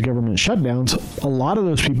have these government shutdowns, a lot of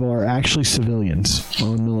those people are actually civilians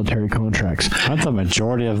on military contracts. Aren't the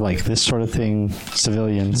majority of like this sort of thing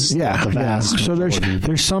civilians? Yeah, The vast So majority.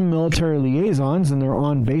 there's some military liaisons, and they're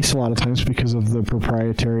on base a lot of times because of the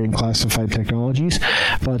proprietary and classified technologies.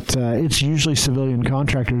 But it's usually civilian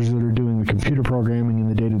contractors that are doing the computer programming and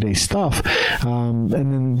the day-to-day stuff. And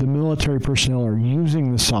then the military personnel are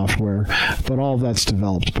using the software, but all of that's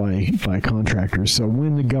developed by contractors. So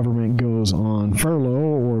when the government goes on furlough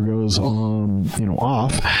or goes on,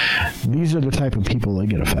 off, these are the type of people that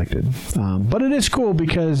get affected. But it is cool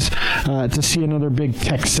because to see another big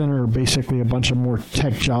tech center, basically a bunch of more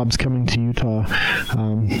tech jobs coming to Utah,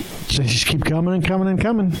 they just keep coming and coming and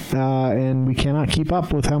coming. And we cannot keep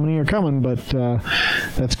up with how many are coming, but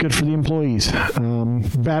that's good for the employees.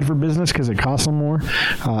 Bad for business because it costs them more.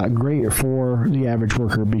 Great for the average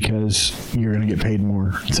worker because you're going to get paid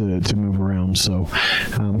more to move around. So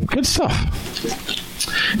good stuff.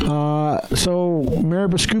 So Mary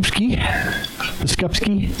Biskupski,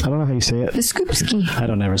 I don't know how you say it. Biskupski. I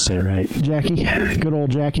don't ever say it right. Jackie, good old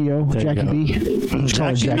Jackie O, There you Jackie go. B. Let's call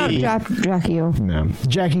her Jackie Jackie. B. Jackie O. No.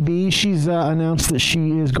 Jackie B, she's announced that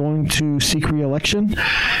she is going to seek re-election.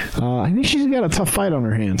 I think she's got a tough fight on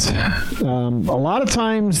her hands. A lot of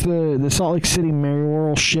times the Salt Lake City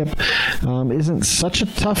mayoralship isn't such a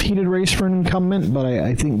tough, heated race for an incumbent, but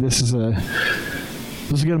I think this is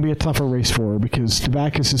going to be a tougher race for her because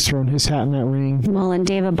Debakis has thrown his hat in that ring. Well, and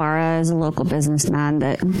Dave Ibarra is a local businessman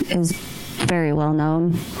that is very well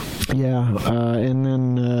known. Yeah, and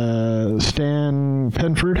then Stan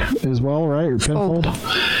Penford as well, right? Or Penfold.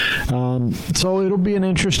 So it'll be an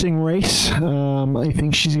interesting race. I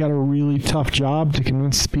think she's got a really tough job to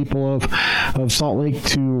convince the people of Salt Lake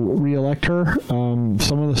to re-elect her.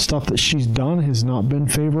 Some of the stuff that she's done has not been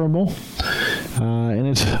favorable, and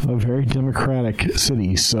it's a very democratic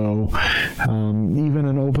city. So even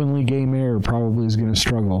an openly gay mayor probably is going to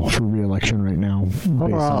struggle for re-election right now. Based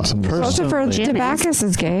on some of the Also, for Debakis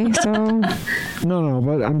is gay, so No,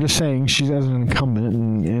 but I'm just saying she's as an incumbent.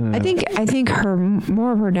 And I think her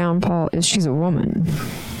more of her downfall is she's a woman.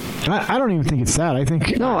 I don't even think it's that. I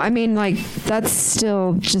think No, I mean, like, that's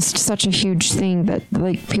still just such a huge thing that,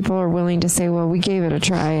 like, people are willing to say, well, we gave it a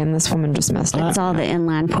try and this woman just messed up. It's all the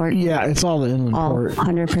inland port. Yeah, it's all the inland All port.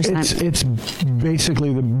 100%. It's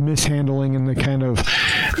basically the mishandling and the kind of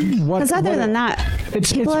what. Because other than that,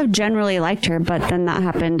 people it's- have generally liked her, but then that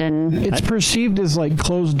happened, and It's perceived as like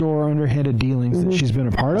closed door, underhanded dealings that she's been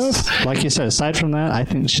a part of. Like you said, aside from that, I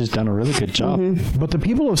think she's done a really good job. But the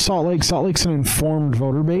people of Salt Lake's an informed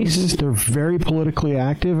voter base. They're very politically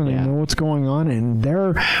active and they know what's going on. And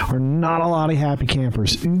there are not a lot of happy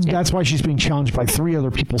campers. That's why she's being challenged by 3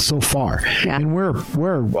 other people so far. Yeah. And we're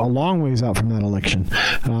a long ways out from that election.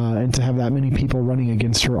 And to have that many people running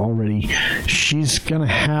against her already, she's going to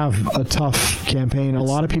have a tough campaign. A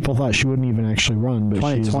lot of people thought she wouldn't even actually run, but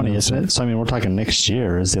 2020, isn't it? So, I mean, we're talking next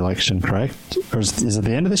year is the election, correct? Or is it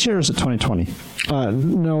the end of this year or is it 2020?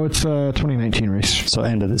 No, it's a 2019 race. So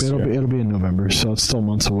end of this year. It'll be in November, so it's still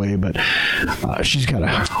months away. But she's got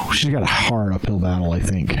a hard uphill battle, I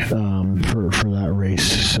think, for that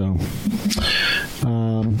race. So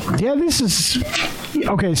this is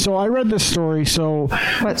okay. So I read this story. So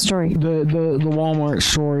What story? the Walmart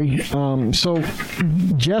story. So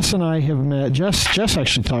Jess and I have met. Jess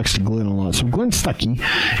actually talks to Glenn a lot. So Glenn Stuckey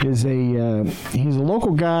is he's a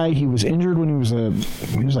local guy. He was injured when he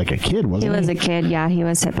was like a kid, wasn't he? he was a kid. Yeah, he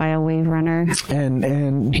was hit by a wave runner.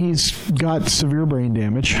 And he's got severe brain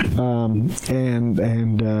damage.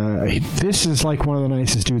 This is like one of the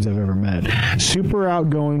nicest dudes I've ever met. Super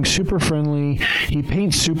outgoing, super friendly. He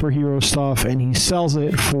paints superhero stuff and he sells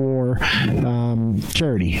it for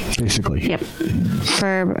charity, basically. Yep.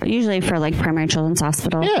 Usually for like Primary Children's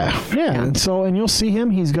Hospital. Yeah. And you'll see him.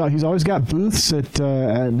 He's always got booths at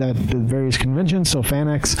the various conventions. So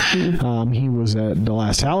FanX, he was at the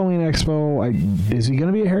last Halloween Expo. Is he going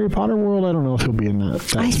to be at Harry Potter World? I don't know if he'll be in that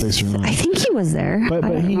space or not. I think he was there. But I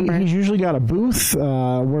don't remember. he's usually got a booth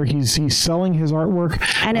where he's selling his artwork.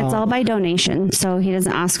 And it's all by donation, so he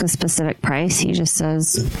doesn't ask a specific price. He just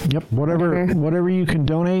says, Yep, whatever you can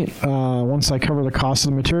donate. Once I cover the cost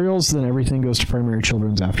of the materials, then everything goes to Primary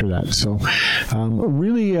Children's after that. So,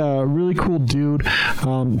 really cool dude.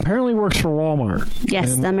 Apparently works for Walmart.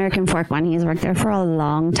 yes, the American Fork one. He's worked there for a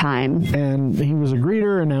long time. And he was a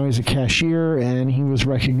greeter, and now he's a cashier, and he was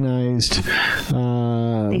recognized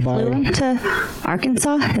They flew him to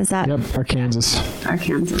Arkansas? Is that Arkansas.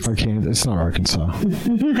 Arkansas? It's not Arkansas.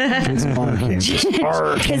 It's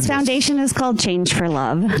Arkansas. His foundation is called Change for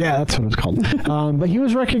Love. Yeah, that's what it's called. But he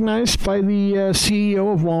was recognized by the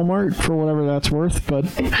CEO of Walmart for whatever that's worth. But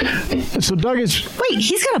so Doug is. Wait,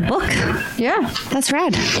 he's got a book. Yeah. That's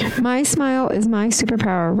rad. My smile is my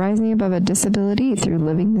superpower, rising above a disability through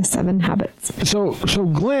living the 7 habits. So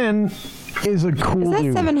Glenn is a cool Is that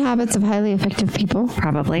dude. 7 habits of highly effective people?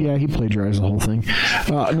 Probably. Yeah, he plagiarized the whole thing.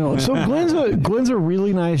 No, so Glenn's a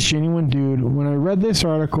really nice, genuine dude. When I read this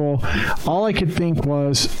article, all I could think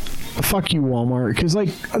was, fuck you, Walmart, because like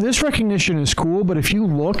this recognition is cool, but if you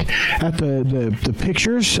look at the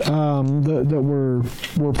pictures that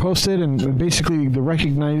were posted and basically the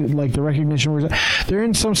recognition was, they're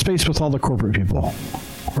in some space with all the corporate people.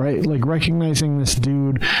 Right, like recognizing this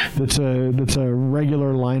dude that's a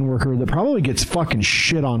regular line worker that probably gets fucking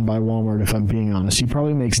shit on by Walmart. If I'm being honest, he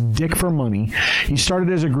probably makes dick for money. He started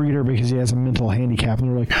as a greeter because he has a mental handicap, and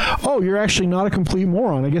they're like, "Oh, you're actually not a complete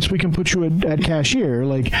moron. I guess we can put you at cashier."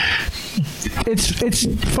 Like, it's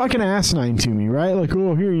fucking asinine to me, right? Like,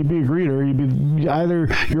 oh, here you be a greeter, either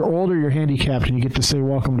you're old or you're handicapped, and you get to say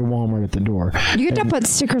welcome to Walmart at the door. You get to put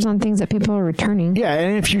stickers on things that people are returning. Yeah,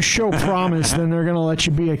 and if you show promise, then they're going to let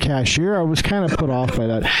you be a cashier. I was kind of put off by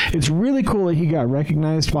that. It's really cool that he got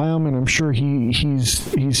recognized by him, and I'm sure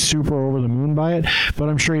he's super over the moon by it. But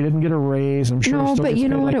I'm sure he didn't get a raise. I'm sure. No, he still but gets you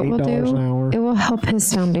know paid what like it will $8 an hour. do? It will help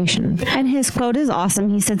his foundation. And his quote is awesome.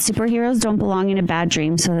 He said, "Superheroes don't belong in a bad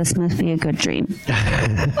dream, so this must be a good dream."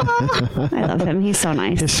 Oh, I love him. He's so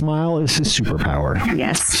nice. His smile is his superpower.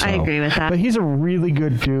 Yes, I agree with that. But he's a really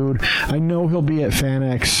good dude. I know he'll be at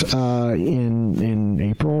FanX in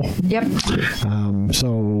April. Yep.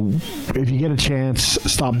 So if you get a chance,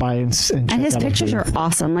 stop by and check And his out pictures are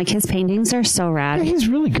awesome. Like, his paintings are so Yeah, rad. he's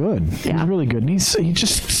really good. Yeah. He's really good. And he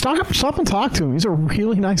just stop and talk to him. He's a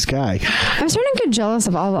really nice guy. I'm starting to get jealous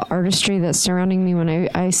of all the artistry that's surrounding me when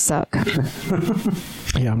I suck.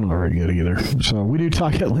 Yeah, I'm not very good either. So we do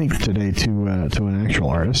talk at length today to an actual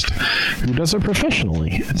artist who does it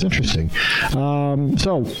professionally. It's interesting.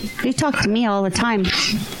 So You talk to me all the time.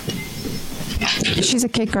 She's a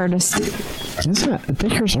cake artist. isn't that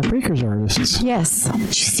bakers artists? Yes. Did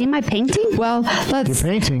you see my painting? Well, let's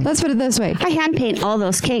You're painting. let's put it this way. I hand paint all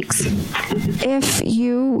those cakes. If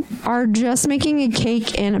you are just making a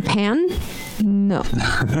cake in a pan, no.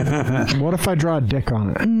 What if I draw a dick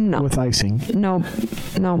on it with icing? No.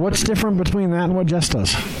 What's different between that and what Jess does?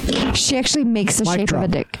 She actually makes the Mic shape drop. of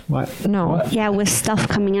a dick. What? No. What? Yeah, with stuff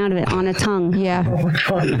coming out of it on a tongue. Yeah.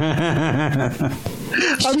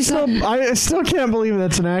 I still can't believe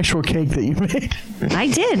that's an actual cake that you made. I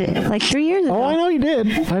did, like 3 years ago. Oh, I know you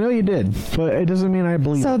did. But it doesn't mean I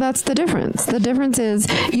believe So it. that's the difference. The difference is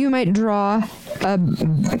you might draw a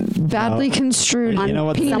badly construed You know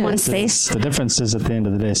what the penis. Someone's difference is? face. The difference is at the end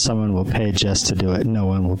of the day, someone will pay Jess to do it. No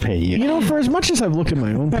one will pay you. You know, for as much as I've looked at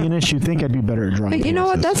my own penis, you'd think I'd be better at drawing But you know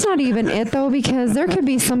what? penises. That's not even it, though, because there could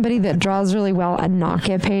be somebody that draws really well and not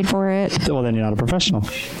get paid for it. Well, then you're not a professional.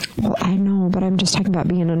 Well, I know, but I'm just talking about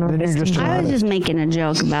being an you're artist. just in a- I general. was just making a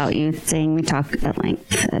joke about you saying we talk at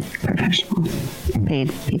length at professional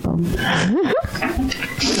paid people.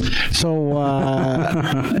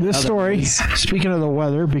 So this story, speaking of the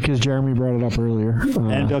weather, because Jeremy brought it up earlier.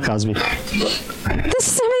 And Bill Cosby. This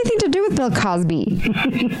doesn't have anything to do with Bill Cosby.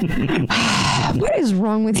 What is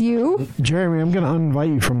wrong with you? Jeremy, I'm going to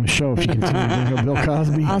uninvite you from the show if you continue to bring up Bill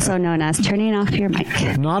Cosby. Also known as turning off your mic.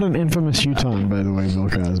 Not an infamous Utah, by the way, Bill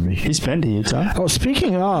Cosby. He's been to Utah. Oh,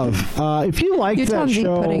 speaking of, if you like Utah that beef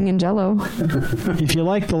show, pudding and Jello. if you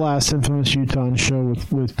like the last infamous Utah show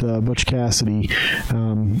with Butch Cassidy,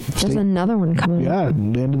 There's another one coming. yeah, at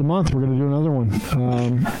the end of the month we're going to do another one.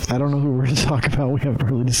 I don't know who we're going to talk about. We haven't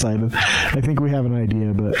really decided. I think we have an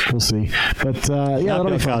idea, but we'll see. But yeah, Not that'll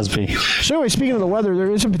Bill be fun. Cosby. So anyway, speaking of the weather,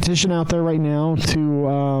 there is a petition out there right now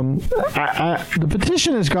to. The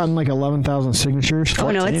petition has gotten like 11,000 signatures.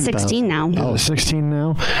 Oh no, it's 16 now. Oh, 16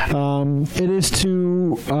 now. It is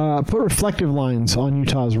to put reflective lines on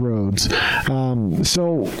Utah's roads.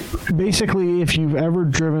 So basically, if you've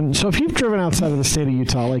driven outside of the state of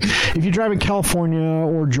Utah, like if you drive in California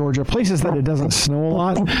or Georgia, places that it doesn't snow a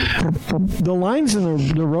lot, the lines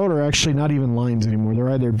in the road are actually not even lines anymore. They're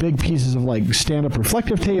either big pieces of like stand-up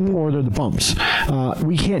reflective tape or they're the bumps.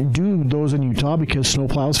 We can't do those in Utah because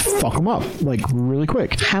snowplows fuck them up like really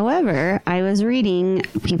quick. However, I was reading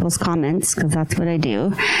people's comments because that's what I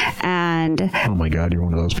do, and Oh my God, you're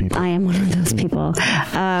one of those people. I am one of those people.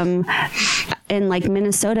 In like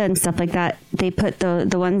Minnesota and stuff like that, they put the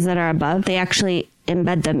ones that are above. They actually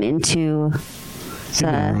embed them into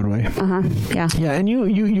the roadway. Yeah. Yeah, and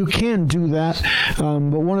you can do that,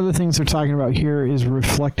 but one of the things they're talking about here is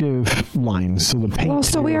reflective lines. So the paint. Well,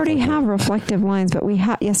 so we already have reflective lines, but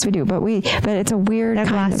yes, we do. But it's a weird They're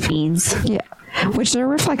kind glass of beads. Yeah, which they're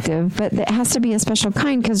reflective, but it has to be a special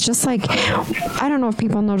kind because just like I don't know if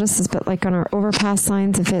people notice this, but like on our overpass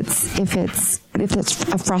signs, if it's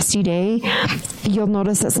a frosty day, you'll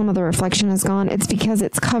notice that some of the reflection is gone. It's because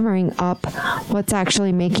it's covering up what's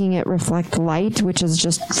actually making it reflect light, which is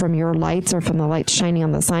just from your lights or from the lights shining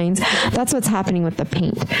on the signs. That's what's happening with the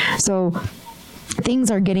paint. So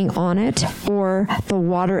things are getting on it, or the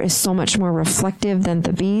water is so much more reflective than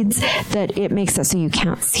the beads that it makes it so you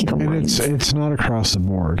can't see the And lines. it's not across the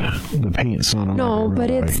board. The paint's not on. No, every but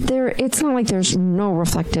roadway. it's there. It's not like there's no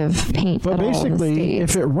reflective paint. But at all in the basically,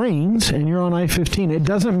 States. if it rains and you're on I-15, it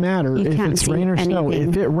doesn't matter You if can't it's see rain or snow. anything.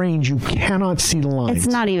 If it rains, you cannot see the lines. It's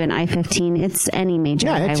not even I-15. It's any major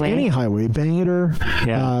Yeah, it's highway. any highway. Bangor.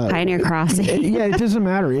 Yeah. Pioneer Crossing. Yeah, it doesn't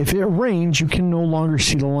matter. If it rains, you can no longer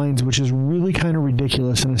see the lines, which is really kind of of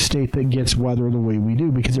ridiculous in a state that gets weather the way we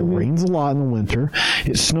do, because it rains a lot in the winter,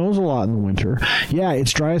 it snows a lot in the winter. Yeah,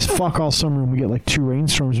 it's dry as fuck all summer and we get like 2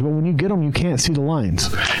 rainstorms, but when you get them, you can't see the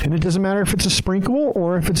lines. And it doesn't matter if it's a sprinkle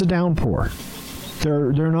or if it's a downpour.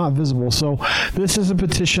 They're not visible. So this is a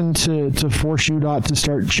petition to force UDOT to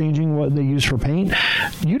start changing what they use for paint.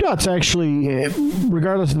 UDOT's actually,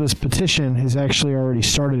 regardless of this petition, has actually already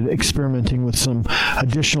started experimenting with some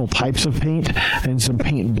additional types of paint and some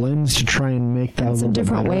paint blends to try and make that a little in bit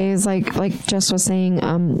different better. ways, like Jess was saying,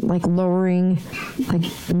 like lowering, like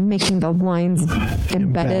making the lines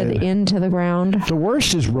embedded into the ground. The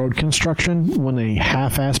worst is road construction, when they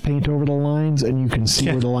half-ass paint over the lines and you can see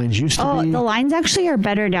where the lines used to be. The lines actually are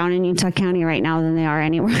better down in Utah County right now than they are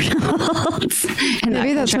anywhere else.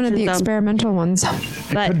 Maybe that's one of the experimental ones.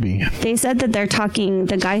 But could be. They said that they're talking,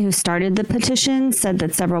 the guy who started the petition said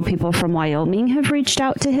that several people from Wyoming have reached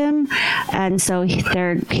out to him. And so he's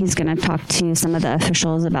going to talk to some of the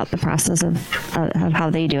officials about the process of how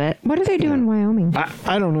they do it. What do they do in Wyoming?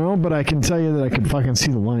 I don't know, but I can tell you that I can fucking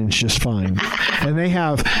see the lines just fine. And they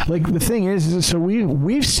have, like, the thing is so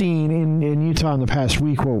we've seen in Utah in the past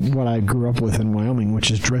week what I grew up with in Wyoming, which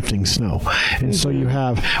is drifting snow. And so you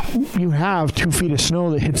have 2 feet of snow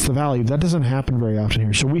that hits the valley. That doesn't happen very often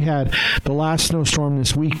here. So we had the last snowstorm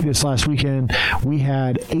this last weekend, we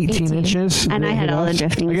had 18 inches. And I had all the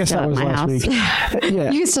drifting I guess snow that was at my last house. week.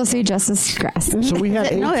 Yeah. You can still see Justice grass. So we had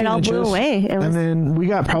 18 No, it all inches, blew away. and then we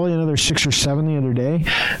got probably another 6 or 7 the other day.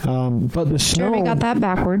 But the snow... Jeremy got that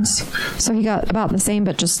backwards. So he got about the same,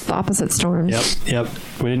 but just the opposite storms. Yep.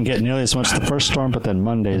 We didn't get nearly as much the first storm, but then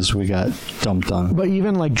Mondays we got dumped on. But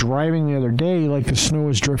even like driving the other day, like the snow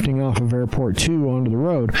was drifting off of Airport 2 onto the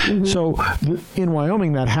road. So in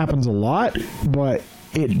Wyoming, that happens a lot, but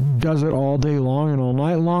it does it all day long and all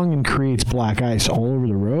night long and creates black ice all over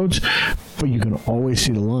the roads. But you can always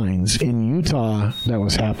see the lines. In Utah, that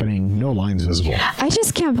was happening. No lines visible. I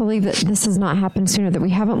just can't believe that this has not happened sooner, that we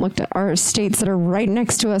haven't looked at our states that are right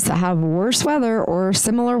next to us that have worse weather or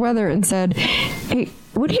similar weather and said, hey,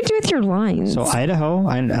 what do you do with your lines? So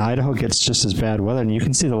Idaho gets just as bad weather, and you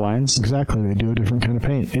can see the lines. Exactly. They do a different kind of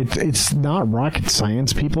paint. It's not rocket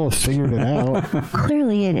science. People have figured it out,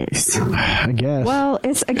 Clearly it is. I guess. Well,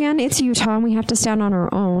 it's Utah, and we have to stand on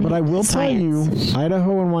our own. But I will tell you,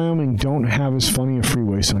 Idaho and Wyoming don't have as funny of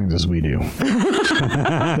freeway signs as we do.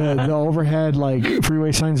 the overhead, like,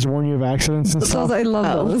 freeway signs to warn you of accidents and stuff. I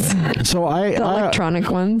love those. So The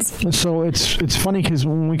electronic ones. So it's funny because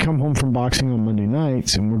when we come home from boxing on Monday nights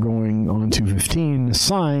and we're going on 215, the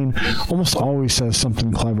sign almost always says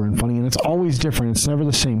something clever and funny, and it's always different. It's never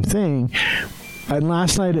the same thing. And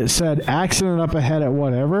last night it said accident up ahead at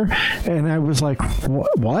whatever, and I was like,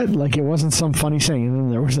 what? Like, it wasn't some funny saying, and then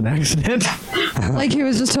there was an accident. Like he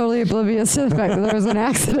was just totally oblivious to the fact that there was an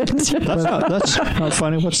accident. That's not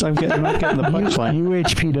funny. I'm not getting the punchline.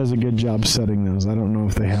 UHP does a good job setting those. I don't know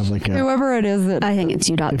if they have like a... Whoever it is that... I think it's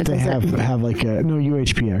UDOT If that they does it. have like a... No,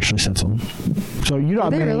 UHP actually sets them. So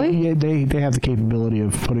UDOT... they really? Yeah, they have the capability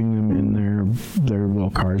of putting them in their little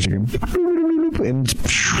cars. You can... and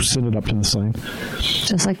send it up to the sign.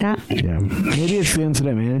 Just like that. Yeah. Maybe it's the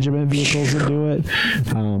incident management vehicles that do it,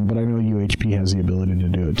 but I know UHP has the ability to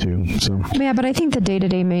do it too. So Yeah, but I think the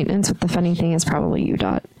day-to-day maintenance with the funny thing is probably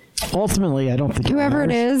UDOT. ultimately, I don't think Whoever it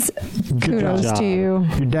matters. is, Good kudos job. to you.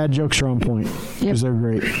 Your dad jokes are on point because they're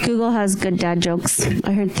great. Google has good dad jokes.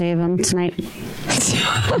 I heard 3 of them tonight.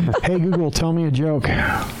 Hey Google, tell me a joke.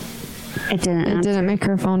 It didn't. It didn't make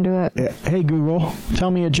her phone do it. Hey Google,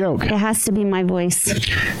 tell me a joke. It has to be my voice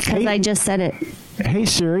because Hey. I just said it. Hey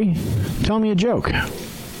Siri, tell me a joke.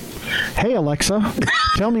 Hey Alexa,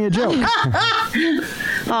 tell me a joke.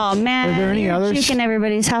 Oh man, Are there any you're others? juking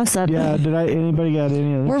everybody's house up. Yeah, anybody got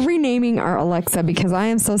any others? We're renaming our Alexa because I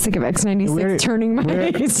am so sick of X96 turning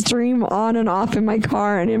my stream on and off in my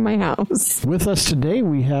car and in my house. With us today,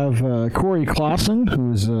 we have Corey Clausen,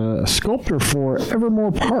 who's a sculptor for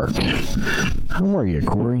Evermore Park. How are you,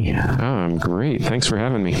 Corey? Oh, I'm great. Thanks for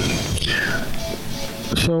having me.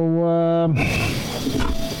 So,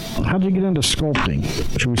 how'd you get into sculpting?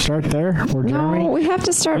 Should we start there, or Jeremy? No, we have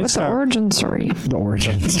to start with the origin story. The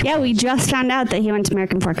origins. Yeah, we just found out that he went to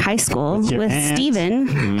American Fork High School with your aunt. Stephen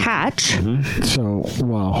Hatch. So,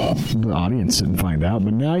 well, the audience didn't find out,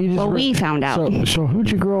 but now you just... Well, we found out. So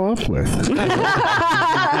who'd you grow up with?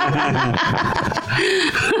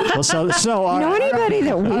 Well, so Know anybody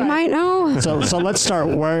that we might know? So let's start.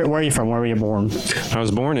 Where are you from? Where were you born? I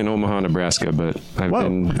was born in Omaha, Nebraska, but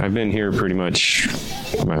I've been here pretty much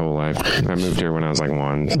my whole life. I moved here when I was like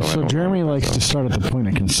 1. So, I So don't Jeremy know. likes to start at the point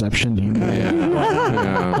of conception. Do you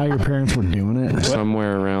know how your parents were doing it?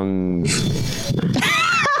 Somewhere around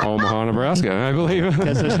Omaha, Nebraska, I believe.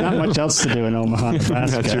 Because there's not much else to do in Omaha,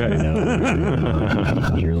 Nebraska. That's right.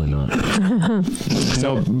 No, you're really not.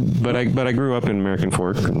 So, but I grew up in American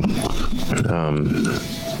Fork. And,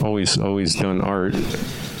 always done art.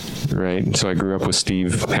 Right, so I grew up with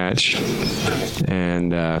Steve Patch,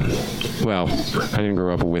 and well, I didn't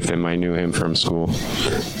grow up with him. I knew him from school,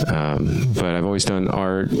 but I've always done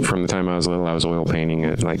art from the time I was little. I was oil painting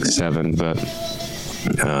at like 7, but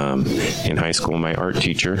in high school, my art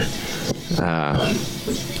teacher.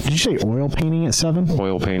 Did you say oil painting at 7?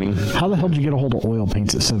 Oil painting. How the hell did you get a hold of oil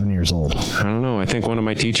paints at 7 years old? I don't know. I think one of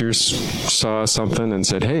my teachers saw something and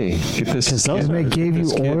said, "Hey, get this." And they gave you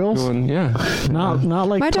oils? Going. Yeah. Not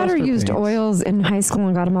like My daughter cluster used paints. oils in high school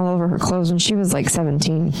and got them all over her clothes when she was like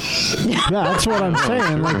 17. Yeah, that's what I'm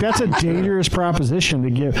saying. Like, that's a dangerous proposition to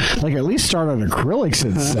give. Like, at least start on acrylics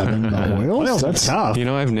at 7. The oils? That's tough. You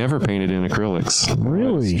know, I've never painted in acrylics.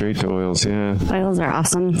 Really? Straight to oils. Yeah. Oils are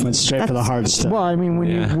awesome. Went straight for the hard stuff. Well, I mean, when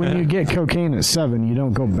Yeah. you get cocaine at 7, you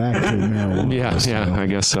don't go back to marijuana. Yeah, I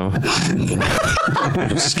guess so.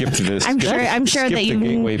 Skip this. I'm sure skip that the you-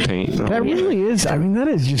 gateway paint. That really is. I mean, that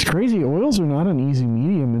is just crazy. Oils are not an easy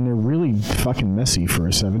medium, and they're really fucking messy for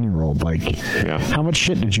a 7-year-old. Like, Yeah. how much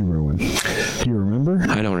shit did you ruin? Do you remember?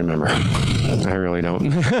 I don't remember. I really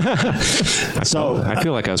don't. So I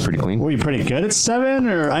feel like I was pretty clean. were you pretty good at 7?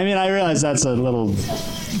 Or I mean, I realize that's a little,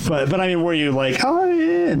 but I mean, were you like, oh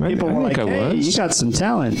yeah? And people I were like, think I hey, was. you got some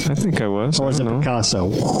talent. I think I was. Or was I it don't know.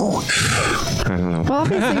 Picasso? I don't know. Well,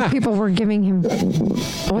 obviously people were giving him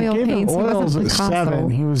oil Gave him paints. He oils wasn't at Picasso. 7.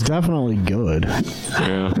 He was definitely good.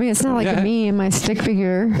 Yeah. I mean, it's not like Yeah. me and my stick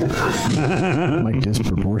figure. Like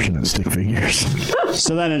disproportionate stick figures.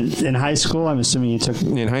 So then in high school, I'm assuming you took.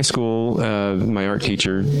 In high school, my art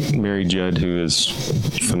teacher, Mary Judd, who is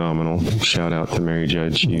phenomenal. Shout out to Mary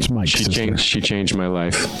Judd. It's Mike's sister. She changed my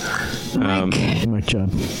life. Mike Judd.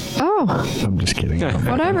 Oh, I'm just kidding.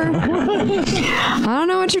 whatever. I don't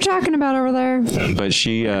know what you're talking about over there. But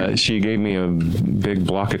she gave me a big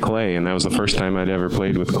block of clay, and that was the first time I'd ever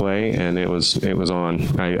played with clay, and it was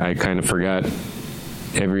on. I kind of forgot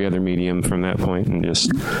every other medium from that point and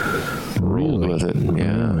just rolled with it.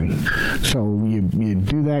 Yeah. Really? So you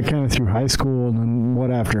do that kind of through high school, and then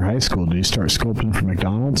what after high school? Did you start sculpting for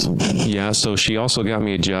McDonald's? Yeah. So she also got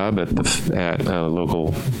me a job at a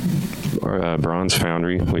local bronze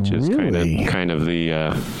foundry, which is Really? kind of the.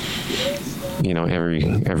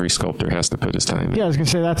 Every sculptor has to put his time in. Yeah, I was gonna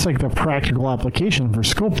say that's like the practical application for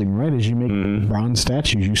sculpting, right? As you make bronze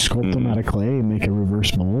statues, you sculpt them out of clay and make a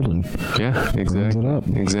reverse mold, and Yeah, exactly. it up.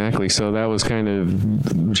 Exactly. So that was kind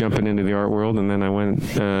of jumping into the art world, and then I went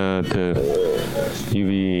to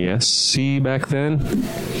UVSC back then.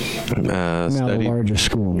 now the Studied. largest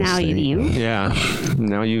school in the Now state. you. Yeah,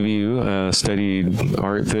 now UVU. Studied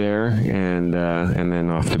art there, and then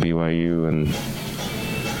off to BYU and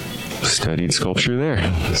studied sculpture there.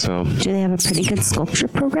 So Do they have a pretty good sculpture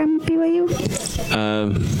program at BYU?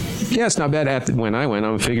 yeah, it's not bad. When I went,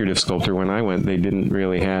 I'm a figurative sculptor. When I went, they didn't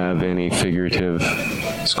really have any figurative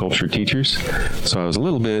sculpture teachers, so I was a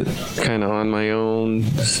little bit kind of on my own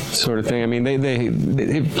sort of thing. I mean, they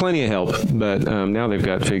have plenty of help, but now they've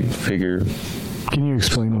got figure Can you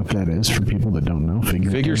explain what that is for people that don't know?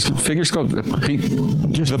 Figure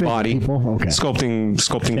sculpt Just the figure body, people? Okay.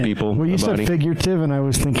 sculpting people. Well, you the said body. figurative, and I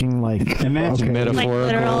was thinking like Imagine okay. Like Metaphorical.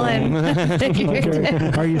 literal and Okay.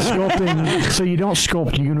 Are you sculpting? So you don't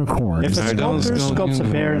sculpt unicorns? If a I don't sculptor sculpt sculpts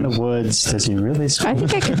a bear in the woods, does he really I sculpt?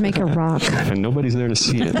 think I could make a rock. and nobody's there to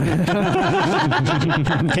see it.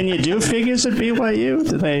 Can you do figures at BYU?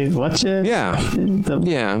 Do they let you? Yeah.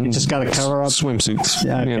 Yeah, You just got to cover up. swimsuits.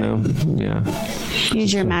 Yeah, okay. Yeah.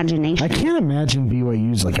 use your imagination. I can't imagine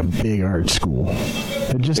BYU's like a big art school.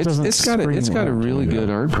 It just doesn't. It's got a really good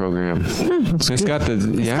art program. It's got got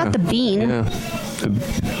the bean. Yeah.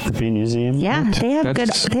 The Bee Museum. Yeah, they have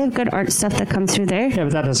That's- good art stuff that comes through there. Yeah,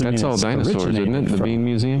 but that doesn't That's mean all it's dinosaurs, isn't it? originated The from- Bean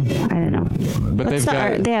Museum. I don't know. But What's the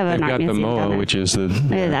art? They have an art the museum down MOA, there. which is the that's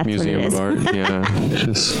what Museum it of is. Art. Yeah, it's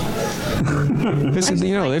just this is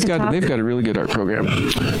like to talk. they've got a really good art program.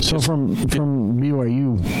 So from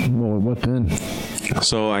BYU, well, what then?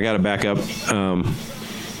 So I got to back up.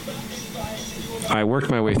 I worked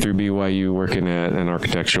my way through BYU working at an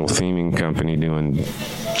architectural theming company doing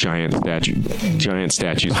giant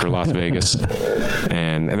statues for Las Vegas.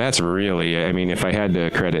 And that's really, I mean, if I had to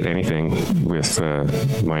credit anything with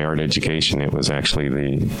my art education, it was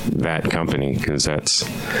actually that company, because that's,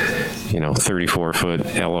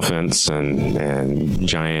 34-foot elephants and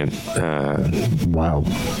giant Wow.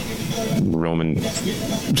 Roman.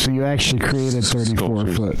 So you actually created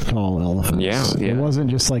 34-foot tall elephants. Yeah. It wasn't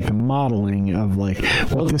just like the modeling of like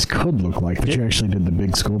what this could look like, but you actually did the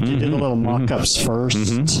big sculpture. You did the little mock-ups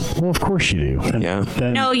first. Well, of course you do. And Yeah.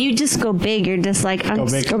 Then No, you just go big. You're just like, I'm Go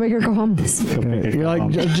big. Go big or go home. go big, You're like,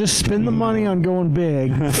 just spend the money on going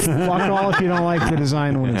big. Fuck all if you don't like the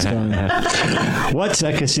design when it's done. What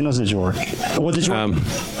casinos did you work? What did you work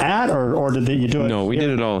at, or did you do it? No, we here?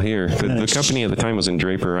 did it all here. The Nice. company at the time was in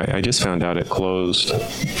Draper. I just found out it closed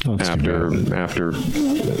after I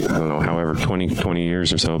don't know, however 20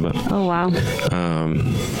 years or so. But oh, wow.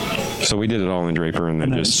 so we did it all in Draper and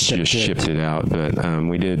then then just shipped it. shipped it out. But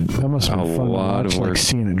we did That must have a been fun to lot watch, of work. like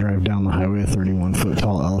seeing it drive down the highway, a 31-foot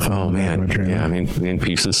tall elephant. Oh on the back of man, a trailer. yeah, I mean in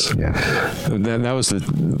pieces. Yeah. That was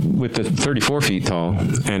with the 34 feet tall,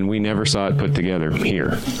 and we never saw it put together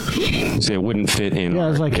here. So it wouldn't fit in. Yeah,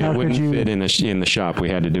 it's like, how it could wouldn't you- fit in the shop. We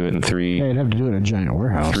had to do it in three Yeah, you'd have to do it in a giant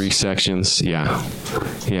warehouse. sections. Yeah.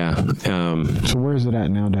 So where's it at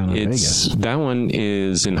now down in Vegas? That one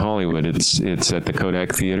is in Hollywood. It's at the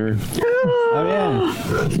Kodak Theater. Oh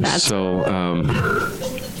yeah. So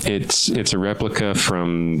it's a replica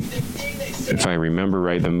from, if I remember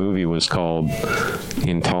right, the movie was called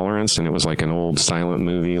Intolerance, and it was like an old silent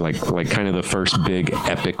movie, like kind of the first big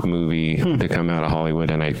epic movie to come out of Hollywood,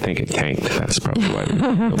 and I think it tanked. That's probably why.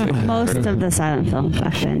 Most of the silent films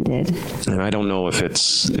back then did. And I don't know if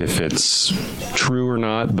it's true or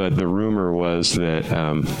not, but the rumor was that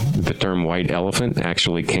the term white elephant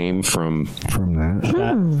actually came from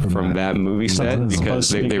that movie set, because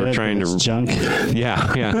they were trying to junk.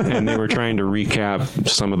 Yeah, and they were trying to recap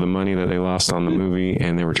some of the money that they lost on the movie,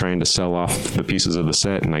 and they were trying to sell off the pieces of the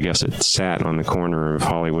set, and I guess it sat on the corner of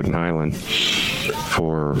Hollywood and Highland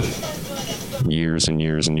for years and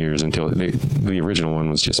years and years until the original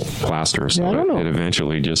one was just plaster, so I don't know. it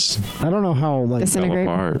eventually just I don't know how like fell Disintegrate.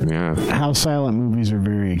 apart. Yeah. how silent movies are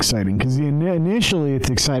very exciting, because initially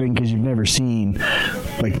it's exciting because you've never seen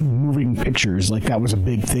like moving pictures. Like that was a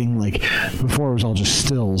big thing. Like before it was all just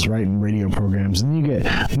stills, right, in radio programs, and you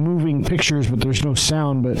get moving pictures but there's no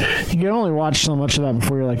sound, but you can only watch so much of that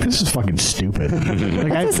before you're like, this is fucking stupid.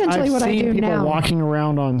 Like That's essentially I've what I seen do people now. walking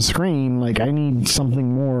around on screen, like I need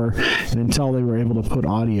something more, and until they were able to put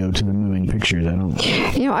audio to the moving pictures, I don't.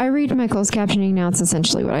 You know, I read my closed captioning now. It's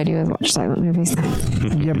essentially what I do is watch silent movies.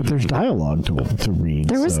 Yeah, but there's dialogue to read.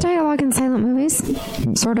 There was so- dialogue in silent movies,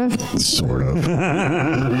 sort of. Sort of.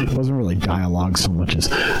 It wasn't really dialogue so much as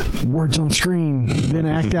words on screen, then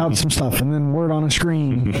act out some stuff, and then word on a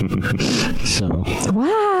screen. So,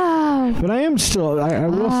 Wow. but I am still, I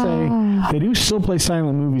will say, they do still play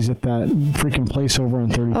silent movies at that freaking place over on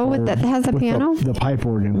 34. Oh, with that has a with piano? The pipe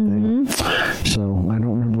organ thing. So, I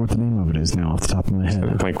don't remember what the name of it is now off the top of my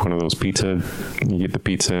head. Like one of those pizza, you get the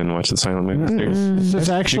pizza and watch the silent movie. There's- It's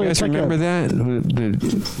Do actually, you it's guys like remember that?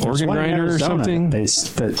 The organ One in grinder or Arizona something?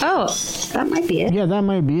 that- Oh, that might be it. Yeah, that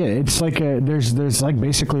might be it. It's like there's like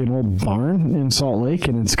basically an old barn in Salt Lake,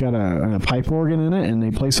 and it's got a pipe organ in it, and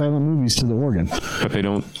they play silent movies to the organ. But they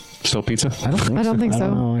don't sell pizza? I don't think so. so.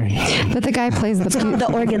 I But the guy plays The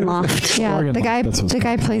organ loft. yeah, Organ the guy loft, that's what's the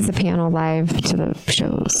guy plays the piano live to the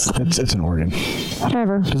shows. it's an organ.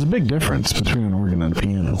 Whatever. There's a big difference between an organ and a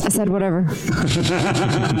piano. I said whatever.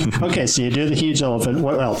 Okay, so you do the huge elephant.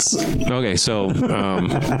 What else? Okay, so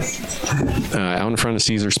out in front of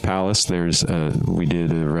Caesar's Palace, we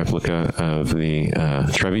did a replica of the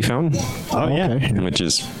Trevi Fountain, Oh yeah. Okay. which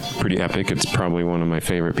is pretty epic. It's probably one of my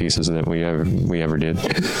favorite pieces that we ever did.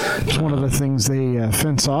 It's one of the things they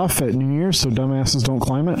fence off at New Year's so dumbasses don't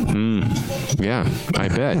climb it. Yeah, I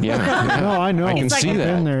bet. Yeah, No, I know. I can I've see been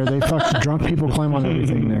that. there. They fuck drunk people climb on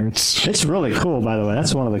everything there. It's really cool, by the way.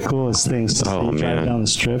 That's one of the coolest things to Oh, see drive man. down the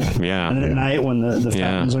strip. Yeah. And at night when the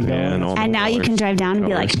Yeah, fountains are going. and all the And now you can drive down and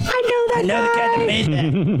be like, I know that guy. made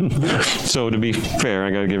that. So to be fair,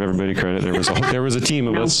 I got to give everybody credit. There was a team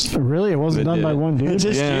of us. Really, it wasn't That done did by it. one dude.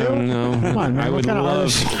 Just Yeah, you? no. Come on, man. I What would kind of love.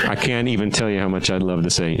 artist? I can't even tell you how much I'd love to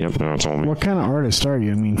say. Yep, no, it's all me. What kind of artist are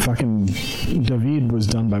you? I mean, fucking David was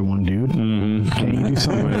done by one dude. Mm-hmm. Can't you do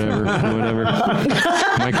something? Whatever.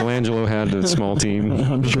 Michelangelo had a small team.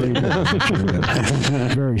 I'm sure he did. I'm sure he did.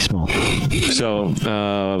 Very small. So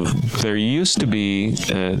there used to be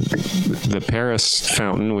the Paris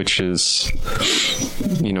fountain, which is,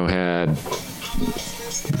 had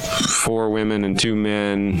 4 women and 2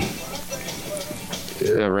 men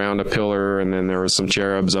around a pillar, and then there was some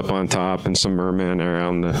cherubs up on top and some mermen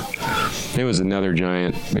around It was another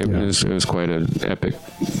giant. It was quite an epic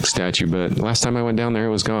statue. But last time I went down there, it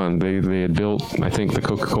was gone. They had built, I think, the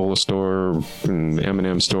Coca-Cola store and the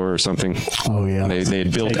M&M store or something. Oh yeah. They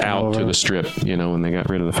had built Taken out over. to the strip, when they got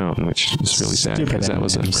rid of the fountain, which is really sad because that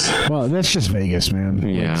was Well, that's just Vegas, man.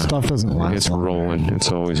 Like, yeah. stuff doesn't last. It's long rolling. there.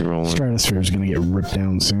 It's always rolling. Stratosphere is going to get ripped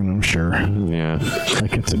down soon, I'm sure. Yeah.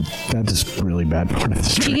 Like that's a really bad part of the Do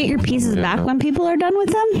you street. get your pieces back when people are done with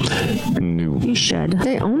them? No. You should.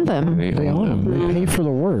 They own them. They own them. They pay for the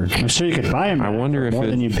work. I'm sure you could buy them. I wonder if more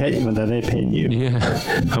it- than you paid than they paid you.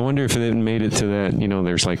 Yeah. I wonder if it made it to that,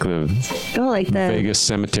 there's like the Oh, like the Vegas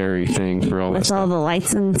cemetery thing for all that with all stuff. the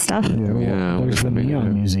lights and stuff. Yeah, well, Yeah, there's what the if they Neon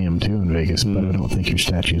do? Museum too in Vegas, but I don't think your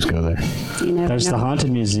statues go there. You never There's know. the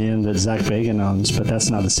Haunted Museum that Zach Bagan owns, but that's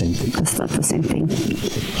not the same thing. That's not the same thing.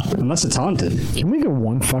 Unless it's haunted. Can we go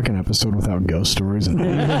one fucking episode without ghost stories? And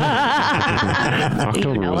October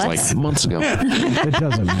You know was what? like months ago. it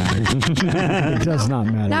doesn't matter. It does not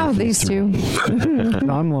matter. Now if with it's these two.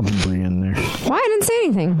 No, I'm loving Brie in there. Why? I didn't say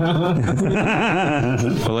anything.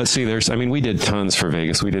 Well, let's see. We did tons for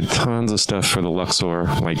Vegas. We did tons of stuff for the Luxor,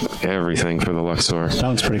 like everything for the Luxor. That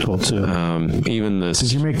one's pretty cool too. Even Did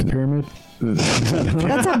this. you make the pyramid?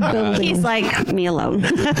 That's a building. He's like, me alone.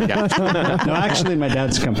 No, actually, my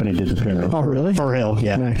dad's company did the pyramid. Oh, really? For Hill,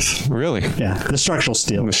 yeah. Nice. Really? Yeah, the structural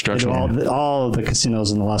steel. The structural- They do all of the casinos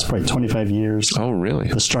in the last probably 25 years. Oh, really?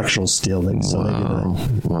 The structural steel. So they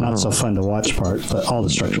did the not so fun to watch part, but all the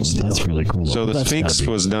structural steel. That's really cool. So the That's Sphinx gotta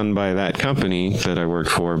be- was done by that company that I worked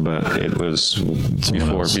for, but it was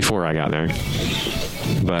before I got there.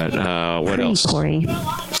 But what else? Corey.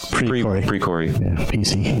 Pre-Corey. Pre-Corey. Yeah,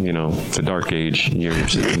 PC. The Dark Age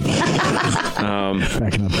years.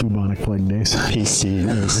 Back in the bubonic plague days. PC.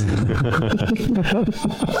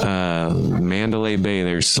 Mandalay Bay.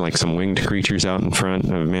 There's like some winged creatures out in front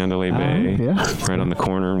of Mandalay Bay. yeah. Right on the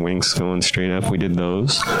corner, wings going straight up. We did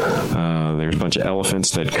those. There's a bunch of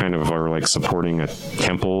elephants that kind of are like supporting a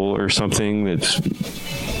temple or something that's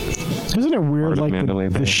Isn't it weird, Part of like Mandalay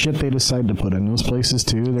the Bay. shit they decide to put in those places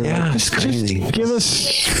too? They're like, it's crazy. give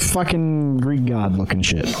us fucking Greek god looking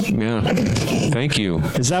shit. Yeah. Thank you.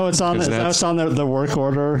 Is that what's on? Is that what's on the work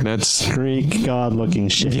order? That's Greek god-looking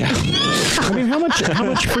shit. Yeah. I mean, how much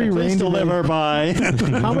free reign? Please deliver by.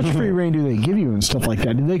 How much free reign do they give you and stuff like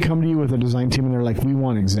that? Do they come to you with a design team and they're like, we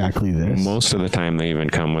want exactly this? most of the time they even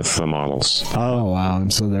come with the models. Oh wow!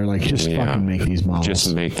 And so they're like, just Yeah. fucking make these models.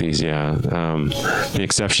 Just make these, yeah. The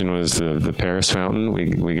exception was the Paris fountain.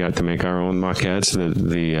 We got to make our own maquettes. The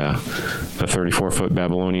 34-foot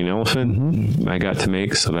Babylonian elephant I got to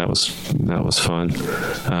make, so that was fun.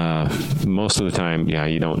 Most of the time, yeah,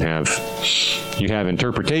 you have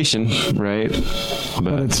interpretation, right?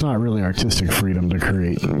 but it's not really artistic freedom to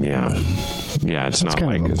create. Yeah, it's not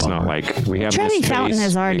kind of a bummer. like we have. Trevi this Fountain face,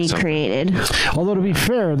 has already make something. created. Although to be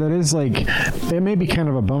fair, that is like, it may be kind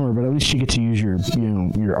of a bummer, but at least you get to use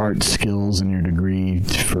your art skills and your degree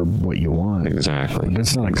for what you want. Exactly. But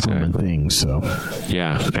it's not a common Exactly. thing, so.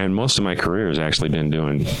 Yeah, and most of my career has actually been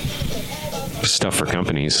doing stuff for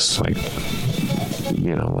companies like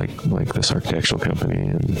this architectural company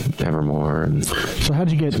and Evermore. And So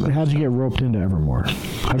how'd you get roped into Evermore?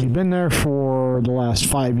 Have you been there for the last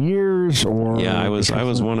 5 years, or? yeah, I was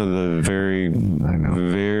one of the very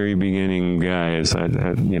beginning guys.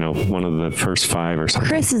 One of the first 5 or something.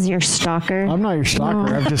 Chris is your stalker. I'm not your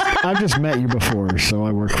stalker. I've just met you before, so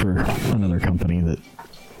I work for another company that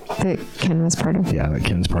Ken was part of. that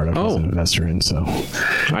Ken's part of as an investor in. So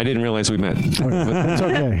I didn't realize we met. it's okay. It's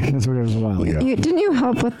okay. It was a while ago. Didn't you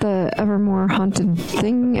help with the Evermore haunted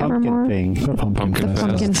thing? Evermore. Pumpkin thing. The Pumpkin Fest.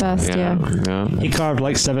 Pumpkin Fest, yeah. He carved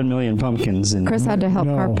like 7 million pumpkins. And Chris had to help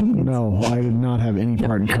carve pumpkins. No, I did not have any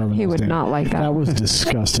part in carving. He those would down. not like that. That was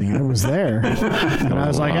disgusting. I was there, and I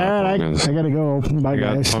was like, all right, I gotta go. Bye, I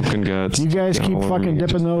got guys. pumpkin guts. You guys keep all over fucking me.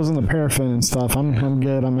 dipping those in the paraffin and stuff. I'm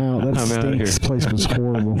good. I'm out. That I'm outta stinks. here. This place was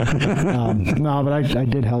horrible. No, but I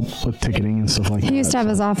did help with ticketing and stuff like that. He used to have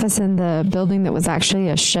his office in the building that was actually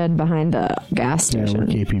a shed behind a gas Yeah, where station.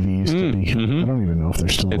 KPV used to be. I don't even know if they're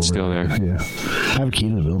still. It's over still there. Yeah, I have a key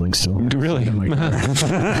to the building still. Really? In my car.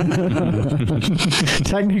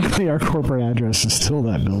 Technically, our corporate address is still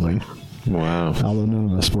that building. Wow. Although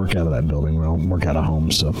none of us work out of that building, we all work out of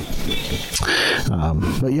home. So,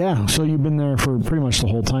 but yeah, so you've been there for pretty much the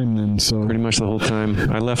whole time then. So Pretty much the whole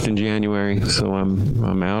time. I left in January, so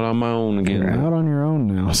I'm out on my own again. you're out on your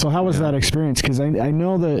own now. So how was that experience? Because I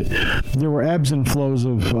know that there were ebbs and flows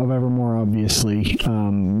of Evermore, obviously,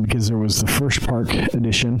 because there was the first park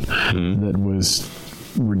edition that was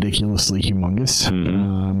ridiculously humongous,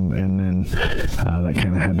 and then that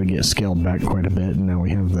kind of had to get scaled back quite a bit, and now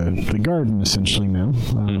we have the garden essentially now.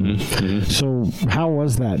 So how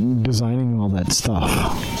was that designing all that stuff?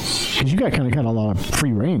 Because you got a lot of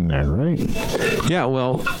free reign there, right? Yeah,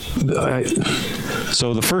 well,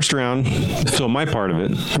 so the first round, so my part of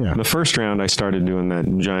it, the first round I started doing that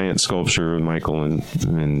giant sculpture with Michael and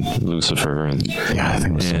Lucifer, and I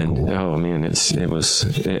think it was so cool. Oh man, it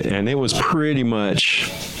was pretty much.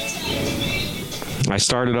 I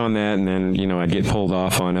started on that, and then I'd get pulled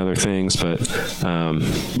off on other things, but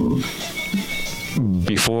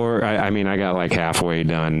before I got like halfway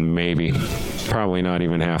done, maybe, probably not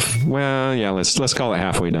even half. Well, yeah, let's call it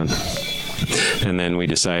halfway done. And then we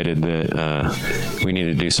decided that we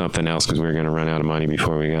needed to do something else because we were going to run out of money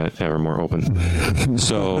before we got Evermore open.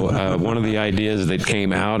 So one of the ideas that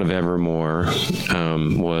came out of Evermore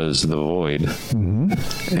was the Void.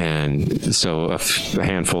 And so a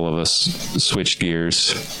handful of us switched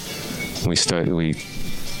gears. We started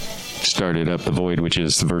up the Void, which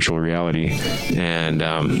is the virtual reality, and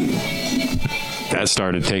that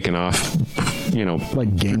started taking off.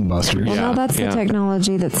 Like gangbusters. Well, now that's the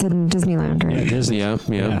technology that's in Disneyland, right? Yeah, Disney. Yeah.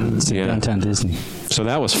 Downtown Disney. So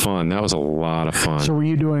that was fun. That was a lot of fun. So were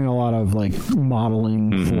you doing a lot of like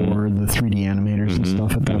modeling for the 3D animators and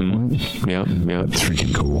stuff at that point? Yeah. That's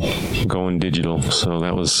freaking cool. Going digital. So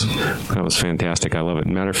that was fantastic. I love it.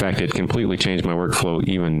 Matter of fact, it completely changed my workflow.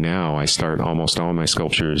 Even now, I start almost all my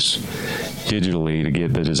sculptures digitally to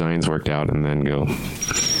get the designs worked out and then go.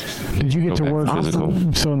 Did you get to work physical?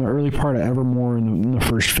 So in the early part of Evermore, in the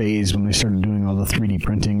first phase, when they started doing all the 3D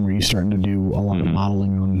printing, were you starting to do a lot of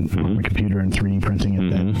modeling on the computer and 3D printing it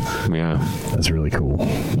then? Yeah. That's really cool.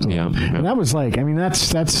 So, and that was like, that's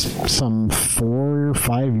some 4 or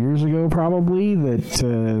 5 years ago probably that,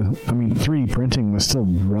 3D printing was still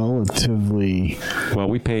relatively Well,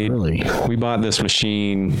 we bought this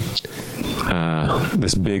machine,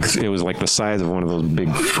 this big, it was like the size of one of those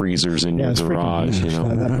big freezers in your garage,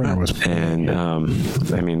 That printer was and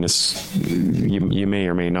this, you may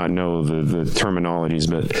or may not know the terminologies,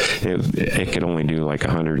 but it could only do like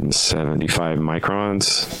 175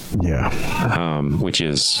 microns. Yeah. Which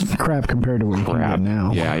is crap compared to what you can get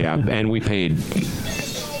now. Yeah. And we paid,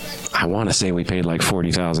 I want to say we paid like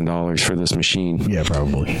 $40,000 for this machine. Yeah,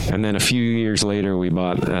 probably. And then a few years later, we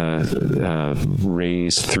bought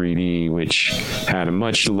Raise 3D, which had a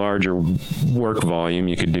much larger work volume.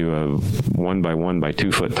 You could do a 1 by 1 by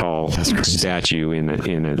 2 foot tall statue and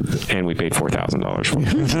we paid $4,000 for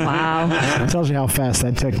it. Wow. It tells you how fast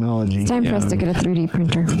that technology. It's time for us to get a 3D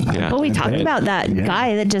printer. Yeah. Well, we talked about that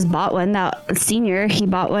guy that just bought one, that senior. He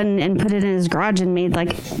bought one and put it in his garage and made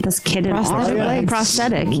like this kid an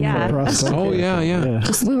prosthetic. Yeah. Oh, yeah.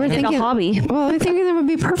 Just we were thinking a hobby. Well, we were thinking that would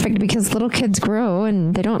be perfect because little kids grow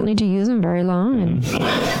and they don't need to use them very long, and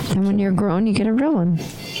then when you're grown, you get a real one.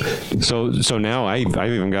 So now I've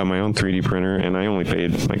even got my own 3D printer, and I only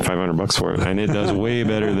paid like $500 for it, and it does way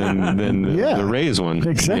better than the Raise one.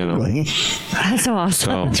 Exactly. That's so awesome.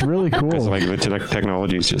 So it's really cool. It's like the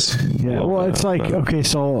technology is just it's like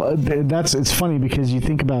so it's funny because you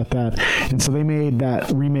think about that, and so they made that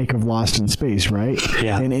remake of Lost in Space, right?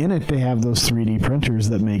 Yeah. And in it they have those 3D printers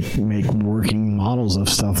that make working models of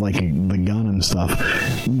stuff like the gun and stuff.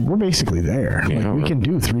 We're basically there. We can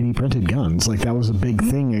do 3D printed guns. Like that was a big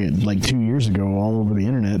thing like 2 years ago all over the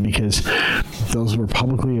internet because those were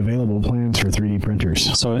publicly available plans for 3D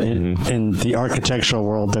printers. So in the architectural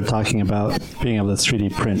world, they're talking about being able to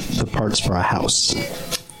 3D print the parts for a house.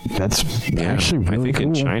 That's actually really I think cool.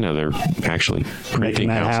 in China they're actually printing making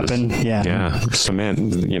that houses. happen. Yeah. Cement.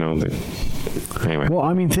 Anyway. Well,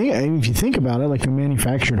 if you think about it, like the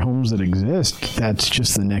manufactured homes that exist, that's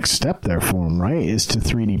just the next step there for them, right? Is to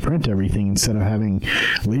 3D print everything instead of having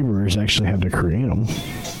laborers actually have to create them.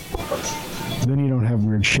 Then you don't have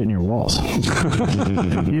weird shit in your walls.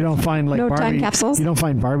 You don't find like Barbie time capsules. You don't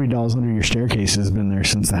find Barbie dolls under your staircase. Has been there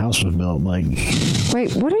since the house was built. Like,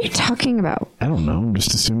 wait, what are you talking about? I don't know. I'm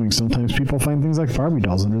just assuming sometimes people find things like Barbie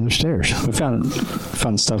dolls under their stairs. We found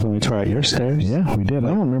fun stuff when we tore out your stairs. Yeah, we did. I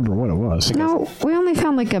don't remember what it was. No, we only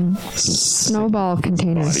found like a snowball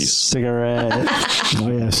container. Cigarette.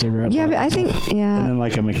 Oh yeah, cigarette. Yeah, but I think And then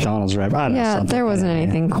like a McDonald's wrap. I don't know. Yeah, Something there wasn't like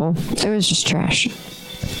that. anything cool. It was just trash.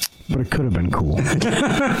 But it could have been cool.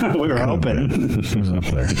 We were hoping. It was up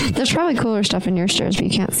there. There's probably cooler stuff in your stairs, but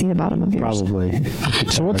you can't see the bottom of yours. Probably.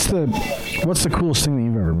 So what's the coolest thing that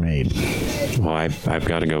you've ever made? Well, I've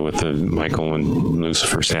got to go with the Michael and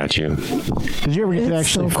Lucifer statue. Did you ever get to It's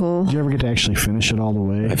actually? so cool. Did you ever get to actually finish it all the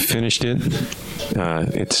way? I finished it.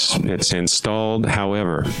 It's installed.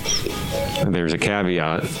 However, there's a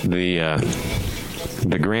caveat.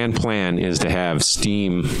 the grand plan is to have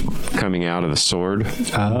steam coming out of the sword,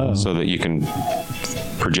 so that you can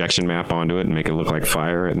projection map onto it and make it look like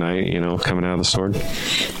fire at night, coming out of the sword.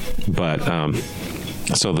 But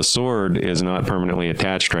so the sword is not permanently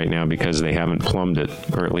attached right now because they haven't plumbed it,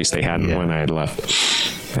 or at least they hadn't when I had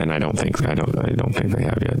left. And I don't think they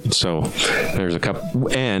have yet. So there's a couple,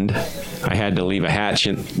 and I had to leave a hatch,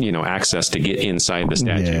 access to get inside the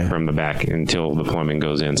statue from the back until the plumbing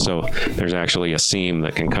goes in. So there's actually a seam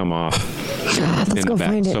that can come off. Let's go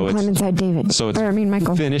find it. Climb inside David. So it's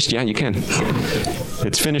Michael. Finished. Yeah, you can.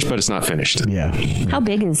 It's finished, but it's not finished. Yeah. How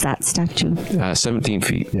big is that statue? 17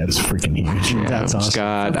 feet. Yeah, it's freaking huge. Yeah, That's awesome.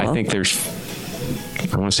 God, I think there's,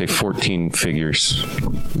 I want to say 14 figures.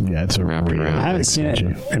 Yeah, it's a Wrapped really around. I haven't big seen it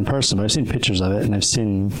statue. in person, but I've seen pictures of it, and I've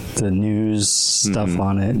seen the news stuff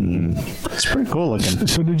on it, and it's pretty cool looking.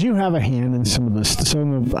 So did you have a hand in some of this? So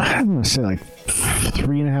I'm going to say like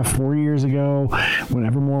 3.5, 4 years ago, when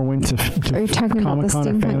Evermore went to Are you talking about the Comic-Con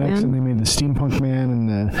at Steampunk FanX, Man? and they made the Steampunk Man and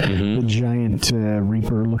the giant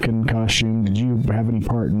Reaper-looking costume. Did you have any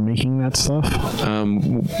part in making that stuff?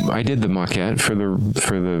 I did the maquette for the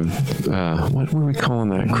what were we calling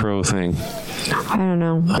that crow thing? I don't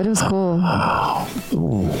know, but it was cool.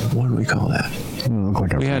 Ooh, what do we call that? It looked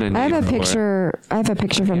like We had a I have name a for it. picture. I have a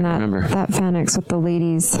picture from that remember. FanX with the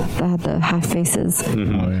ladies that had the half faces. Oh,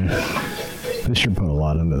 yeah. They should put a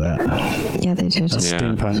lot into that. Yeah, they did. Yeah.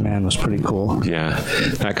 Steampunk Man was pretty cool. Yeah,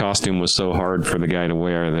 that costume was so hard for the guy to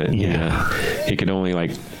wear that he could only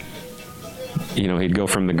he'd go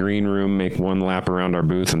from the green room, make one lap around our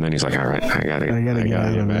booth, and then he's like, all right, I gotta get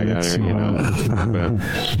back out of here,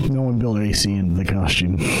 But, No one built AC into the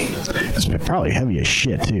costume. It's probably heavy as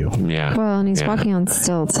shit, too. yeah. Well, and he's yeah. walking on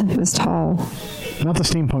stilts. He was tall. Not the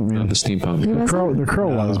Steampunk Man. Not the steampunk. Who was The crow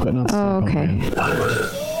was, but not the Oh, Steampunk okay.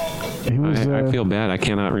 Man. He was, I feel bad. I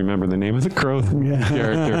cannot remember the name of the crow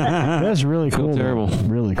character. that's really cool. terrible. though.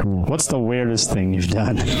 Really cool. What's the weirdest thing you've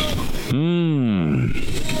done?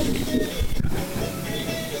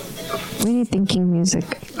 We need thinking music.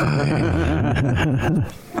 I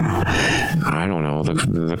don't know.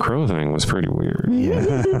 The crow thing was pretty weird.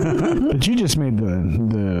 But you just made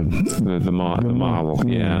The model,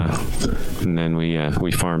 yeah. And then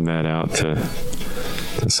we farmed that out to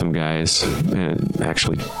some guys, and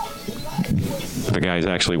actually, the guy's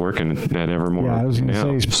actually working at Evermore. Yeah, I was going to now.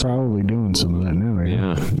 say he's probably doing some of that now. Right?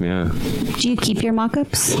 Yeah. Do you keep your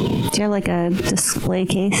mock-ups? Do you have like a display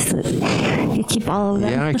case that you keep all of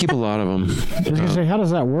them? Yeah, I keep a lot of them. I was going to say, how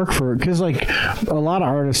does that work for? Because like a lot of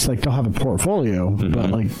artists, like they'll have a portfolio,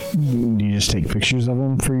 but like, do you just take pictures of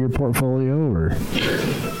them for your portfolio, or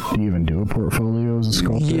do you even do a portfolio as a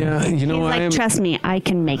sculptor? Yeah, He's like, trust me, I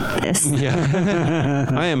can make this. Yeah.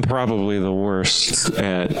 I am probably the worst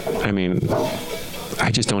at, I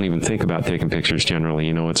just don't even think about taking pictures generally.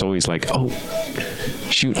 It's always like, oh,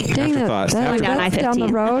 shoot, Dang, afterthoughts. that's down down the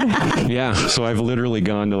I-15. road. Yeah, so I've literally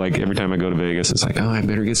gone to every time I go to Vegas, it's like, oh, I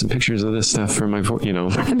better get some pictures of this stuff for my,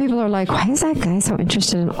 And people are like, why is that guy so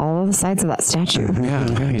interested in all of the sides of that statue?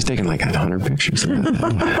 Yeah, he's taking 100 pictures of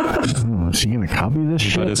that. Oh, is he going to copy this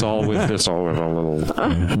shit? But it's all with a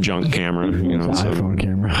little junk camera, It's an iPhone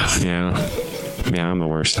camera. Yeah. Yeah, I'm the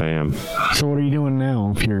worst. I am. So what are you doing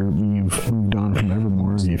now? If you've moved on from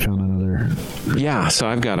Evermore, you found another. Yeah, so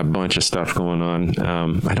I've got a bunch of stuff going on.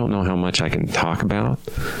 I don't know how much I can talk about,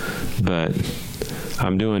 but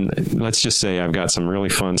I'm doing, let's just say I've got some really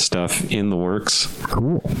fun stuff in the works.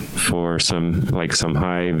 Cool. For some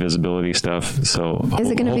high visibility stuff. So Is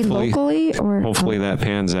it going to be locally or? Hopefully that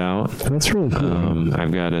pans out. That's really cool.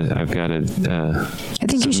 I've got to. I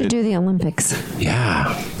think you should do the Olympics.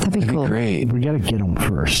 Yeah, That'd be cool. great. We got to get them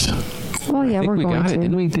first. Well, yeah, I think we're we going got to. it.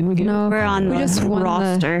 Didn't we get No, We're on we the just won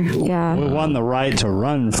roster. Yeah. We won the right to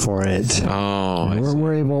run for it. Oh, I see.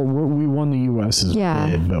 We won the U.S.'s Yeah.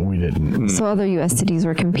 bid, but we didn't. So other U.S. cities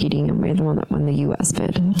were competing, and we're the one that won the U.S.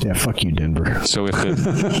 bid. Yeah, fuck you, Denver. So if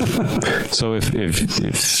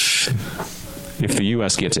the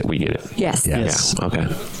U.S. gets it, we get it. Yes. Yeah. Yes. Yeah. Okay.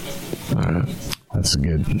 All right. That's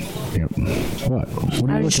good. Yep. What? What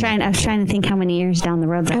are I you was looking trying to think how many years down the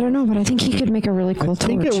road I that. don't know, but I think he could make a really cool I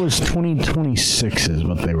think torch. it was 2026 is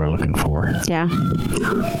what they were looking for. Yeah.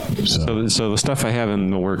 So the stuff I have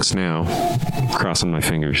in the works now, crossing my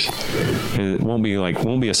fingers, it won't be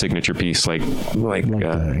a signature piece like Angel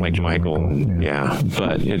Michael. Michael, Yeah,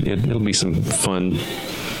 but it'll be some fun,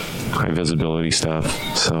 high visibility stuff.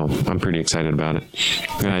 So I'm pretty excited about it.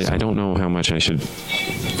 I don't know how much I should.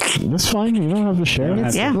 That's fine. You don't have to share.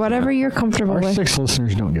 It's Yeah. whatever you're comfortable Our with. 6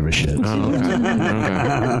 listeners don't give a shit. Oh, okay.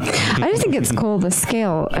 I just think it's cool the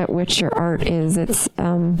scale at which your art is. It's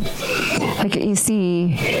like you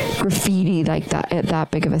see graffiti like that at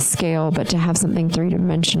that big of a scale, but to have something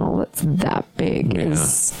 3-dimensional that's that big Yeah.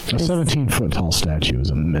 is A 17-foot tall statue is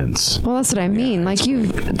immense. well, that's what I mean. Like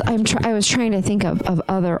I was trying to think of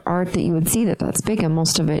other art that you would see that's big, and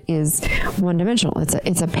most of it is 1-dimensional.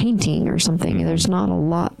 It's a painting or something. There's not a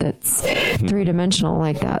lot that's 3-dimensional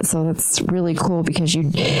like that. So that's really cool because you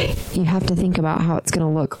have to think about how it's going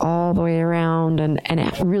to look all the way around, and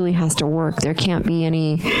it really has to work. There can't be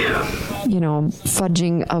any,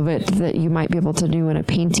 fudging of it that you might be able to do in a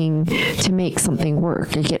painting to make something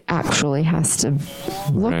work. Like it actually has to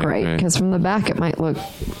look right, because from the back it might look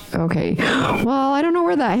okay. Well, I don't know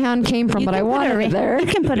where that hand came from, but I wanted it there. You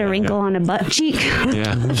can put a wrinkle on a butt cheek.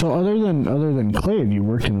 Yeah. So other than clay, have you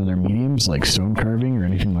worked in other mediums like stone carving or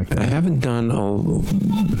anything like I that? haven't done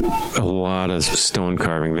a lot of stone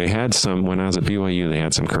carving. They had some, when I was at BYU, they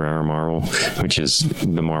had some Carrara marble, which is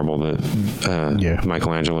the marble that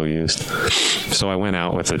Michelangelo used. So I went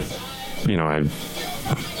out with it,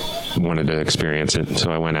 I wanted to experience it.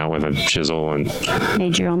 So I went out with a chisel and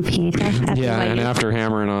Made your own pieta. and after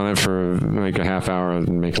hammering on it for like a half hour, I'd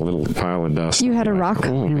make a little pile of dust. You had a rock.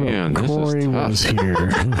 Oh man, this Corey is tough. was here.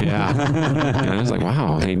 Yeah. And I was like,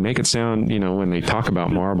 wow, they make it sound, when they talk about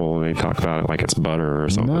marble, they talk about it like it's butter or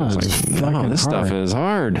something. No, it's it's like, no, fucking this stuff hard. is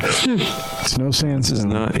hard. It's no This is sandstone.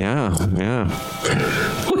 not, yeah.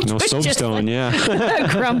 No soapstone, yeah.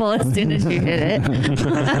 crumble as soon as you did it.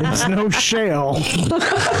 It's no shale.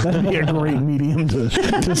 That'd be a great medium to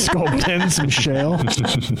sculpt in some shale.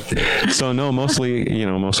 So no,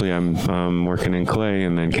 mostly I'm working in clay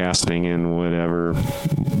and then casting in whatever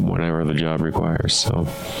the job requires. So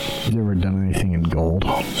Have you ever done anything in gold?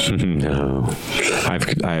 no,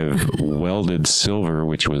 I've welded silver,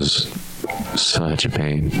 which was such a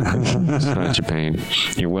pain. Such a pain.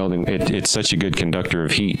 You're welding it's such a good conductor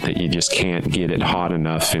of heat that you just can't get it hot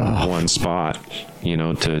enough in one spot,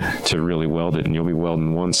 to really weld it, and you'll be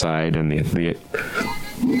welding one side and the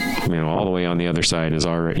all the way on the other side is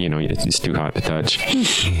already, it's too hot to touch,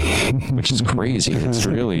 which is crazy.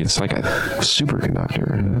 It's like a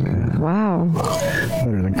superconductor. Wow.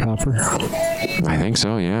 Better than copper? I think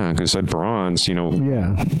so, yeah. Because at bronze,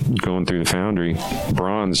 Yeah. going through the foundry,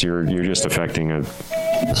 bronze, you're just affecting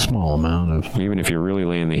A small amount of... even if you're really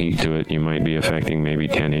laying the heat to it, you might be affecting maybe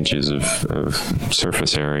 10 inches of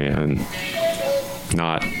surface area and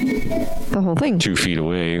not The whole thing. 2 feet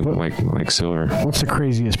away like silver. What's the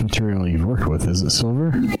craziest material you've worked with? Is it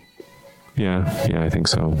silver? Yeah, I think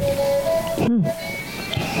so.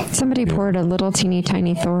 Somebody poured a little teeny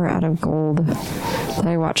tiny Thor out of gold that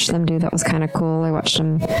I watched them do. That was kind of cool. I watched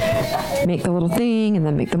them make the little thing and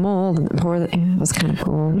then make the mold and then pour it. It was kind of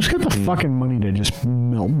cool. Who's got the fucking money to just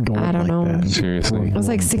melt gold I don't know. that? Seriously. It was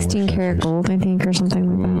like 16 karat gold, I think, or something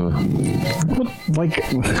like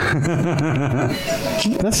that.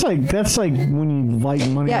 That's like when you light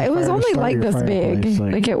money. Yeah, on it was fire to only start like your this big. fireplace.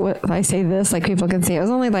 Like it was, if I say this, like people can see it was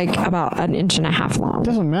only like about 1.5 inches long.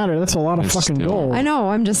 Doesn't matter. That's a lot of It's fucking still- gold. I know.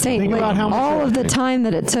 I'm just saying, Think like about how much all it- of the time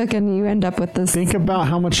that it took, and you end up with this. Think about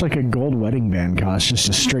how much like a gold wedding band costs. Just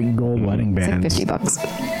a straight gold wedding It's band. like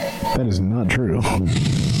 $50. That is not true.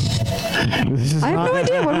 This is I have not, no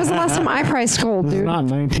idea. When was the last time I priced gold, This is dude? not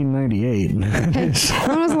 1998.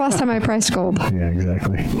 When was the last time I priced gold? Yeah,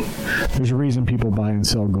 exactly. There's a reason people buy and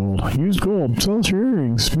sell gold. Use gold. Sell your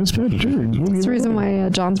earrings. Mismatched earrings. That's the reason why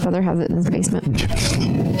John's brother has it in his basement.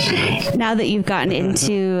 Now that you've gotten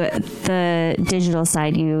into the digital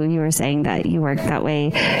side, you were saying that you work that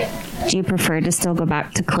way. Do you prefer to still go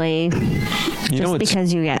back to clay just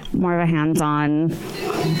because you get more of a hands-on?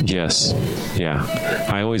 Yes. Yeah.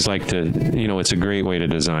 I always like to, it's a great way to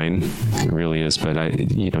design. It really is. But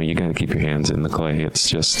you got to keep your hands in the clay. It's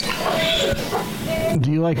just. Do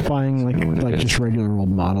you like buying like just regular old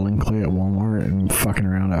modeling clay at Walmart and fucking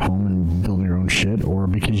around at home and building your own shit, or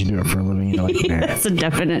because you do it for a living, you're like, nah. That's a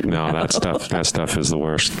definite No, that stuff is the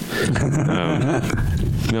worst.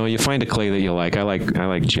 No, you find a clay that you like. I like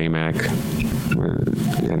JMac.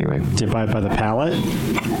 Anyway, Do you buy it by the pallet?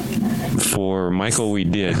 for Michael, we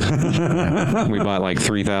did. We bought like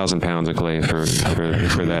 3,000 pounds of clay for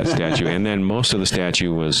that statue, and then most of the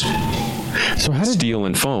statue was So how did steel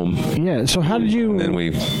and foam. yeah? So how did you? And then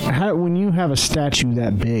when you have a statue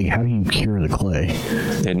that big, how do you cure the clay?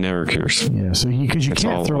 it never cures. Yeah, so because you It's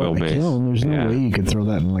can't all throw it in a oil-based. kiln. There's no Yeah. way you could throw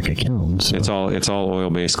that in like a kiln. So. It's all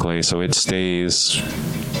oil-based clay, so it stays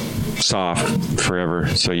soft forever.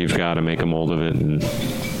 So you've got to make a mold of it, and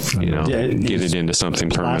get it into something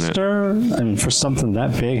permanent. Plaster? I mean, for something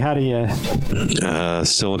that big, how do you?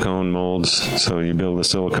 Silicone molds. So you build a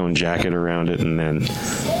silicone jacket around it, and then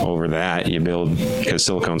over that you build, because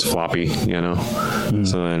silicone's floppy,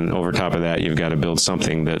 So then over top of that, you've got to build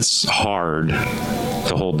something that's hard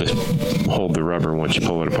to hold the rubber once you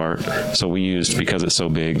pull it apart. So we used, because it's so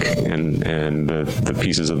big and the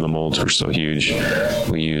pieces of the molds were so huge,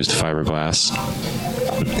 we used fiberglass,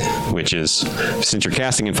 which is, since you're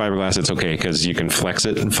casting in fiberglass, it's okay because you can flex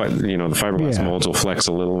it. And the fiberglass molds will flex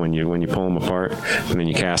a little when you pull them apart, and then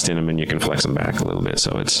you cast in them and you can flex them back a little bit.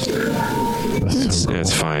 So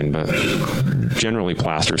it's fine, but generally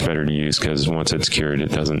plaster is better to use because once it's cured,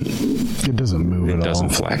 it doesn't move. It doesn't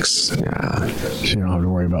flex. Yeah. So you don't have to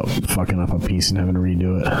worry about fucking up a piece and having to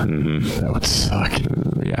redo it. Mm-hmm. That would suck.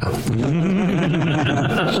 Yeah.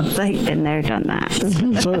 It's like, been there, done that.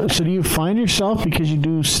 So do you find yourself, because you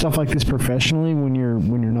do stuff like this professionally, when you're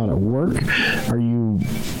not at work, are you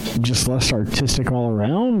just less artistic all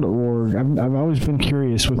around? Or I've always been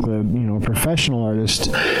curious with a professional artist,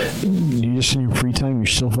 you just in your free time you're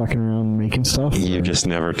still fucking around making stuff? You just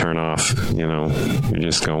never turn off. You're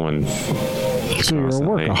just going. So you're a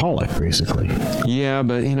workaholic, basically. Yeah,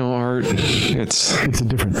 but art, it's a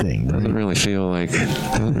different thing. Right? Doesn't really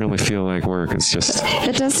feel like work. It's just.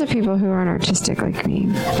 It does to people who aren't artistic like me.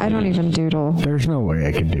 I don't even doodle. There's no way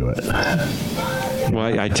I could do it.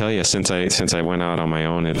 Well, I tell you, since I went out on my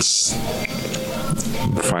own, it's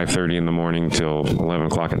 5:30 in the morning till 11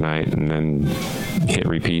 o'clock at night, and then hit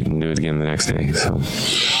repeat and do it again the next day. So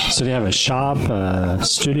do you have a shop, a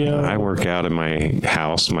studio? I work out of my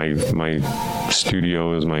house. My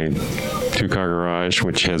studio is my 2-car garage,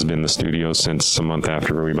 which has been the studio since a month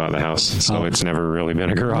after we bought the house. So it's never really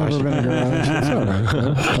been a garage. Never been a garage. That's all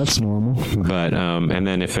right. That's normal. But and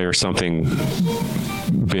then if there's something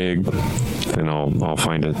big, then I'll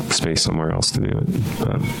find a space somewhere else to do it.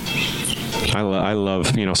 But I love,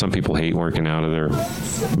 some people hate working out of their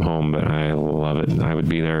home, but I love it. I would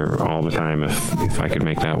be there all the time if I could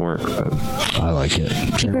make that work. But I like it.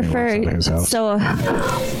 Do you prefer, so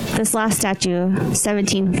this last statue,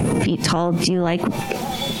 17 feet tall, do you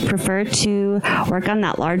prefer to work on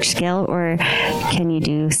that large scale, or can you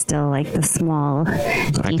do still like the small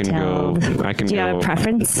detailed? Do you have a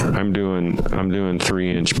preference? I'm doing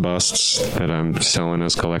 3-inch busts that I'm selling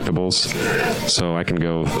as collectibles, so I can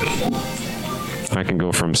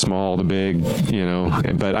go from small to big,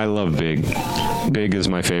 but I love big. Big is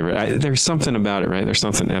my favorite. There's something about it, right? There's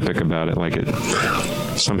something epic about it. Like it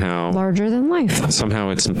somehow larger than life. Somehow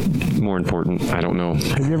it's more important. I don't know.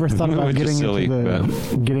 Have you ever thought about getting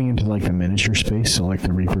into like the miniature space, so like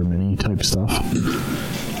the Reaper Mini type stuff?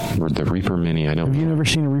 Or the Reaper Mini, I don't. Have you never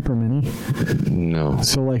seen a Reaper Mini? No.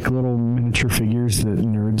 So like little miniature figures that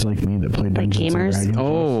nerds like me that play Dungeons and Dragons.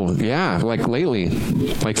 Oh yeah, like lately,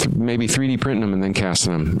 like maybe 3D printing them and then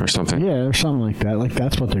casting them or something. Yeah, or something like that. Like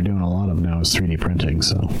that's what they're doing a lot of now is 3D printing.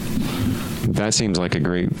 So that seems like a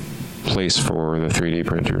great place for the 3D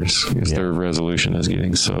printers because their resolution is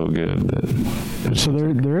getting so good that. So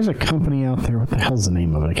there is a company out there. What the hell's the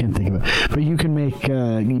name of it? I can't think of it. But you can make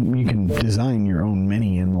you can design your own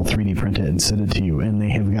mini and they'll 3D print it and send it to you. And they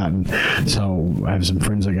have gotten. So I have some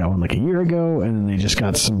friends that got one like a year ago, and then they just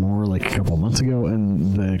got some more like a couple of months ago,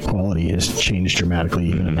 and the quality has changed dramatically.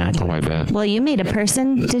 Even in that. Oh, I bet. Well, you made a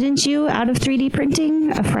person, didn't you, out of 3D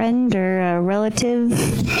printing? A friend or a relative?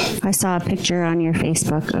 I saw a picture on your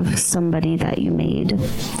Facebook of somebody that you made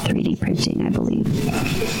 3D printing, I believe.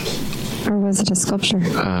 Or was it a sculpture?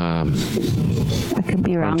 I could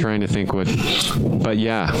be wrong. I'm trying to think but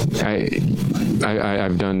yeah,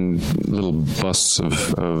 I've done little busts of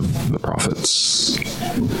the prophets.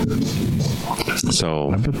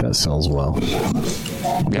 So I bet that sells well.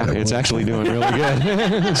 Yeah, it's actually doing really good.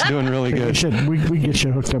 It's doing really good. We get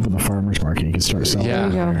you hooked up with the farmer's market. You can start selling.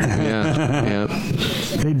 Yeah.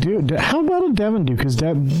 They do. How about a Devin do? Because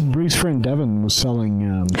Bruce's friend Devin was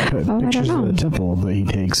selling pictures of the temple that he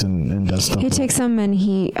takes and does stuff. He takes them and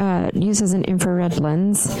he uses an infrared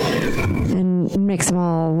lens and makes them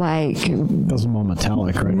all does them all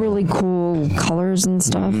metallic, right? Really cool colors and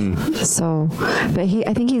stuff. So, but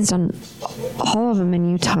I think he's done all of them in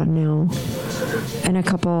Utah now, and a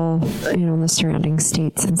couple, in the surrounding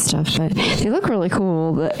states and stuff. But they look really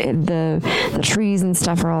cool. The trees and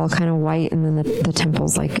stuff are all kind of white, and then the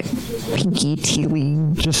temple's like pinky,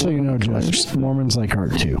 tealy. Just so you know, Jess, Mormons like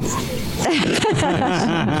art too.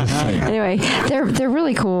 Anyway, they're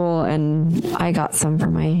really cool, and I got some for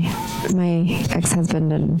my my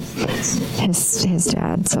ex-husband and his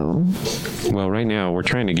dad. So, Well, right now we're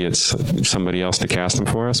trying to get somebody else to cast them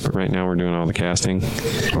for us, but right now we're doing all the casting.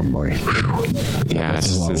 Oh boy. Yeah,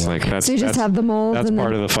 it's like that's. So you just that's- have the molds That's and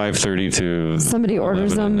part then of the 5:30 to. somebody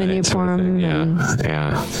orders 11 them and at you night pour sort of them. thing.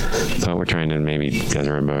 Yeah. So we're trying to maybe get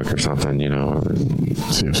her a book or something,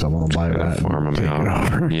 See if someone will buy that. farm them Take it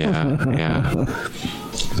out. over. Yeah.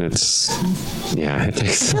 It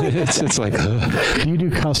takes. It's like. Do you do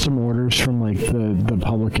custom orders from like the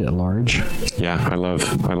public at large? Yeah, I love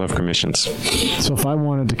commissions. So if I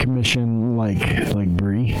wanted to commission like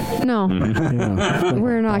Brie, No, like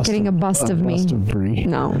we're not getting a bust of me. bust of Brie.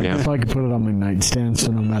 No. Yeah. If I could put it on my nightstand,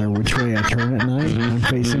 so no matter which way I turn at night, I'm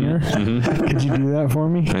facing her. Could you do that for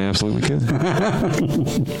me? I absolutely could.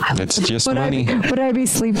 It's just money. Would I be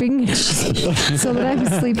sleeping so that I'm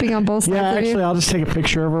sleeping on both sides Yeah, of actually, you? I'll just take a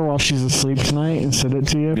picture of her while she's asleep tonight and send it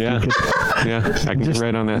to you. Yeah. You could- Yeah, I can get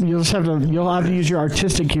right on that. You'll have to use your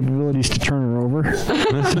artistic capabilities to turn her over,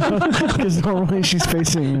 because normally she's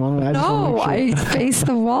facing one way. No, I face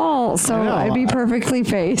the wall, so I know. I'd be perfectly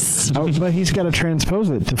faced. Oh, but he's got to transpose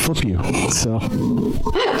it to flip you. So I'll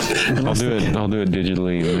do it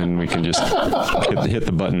digitally, and then we can just hit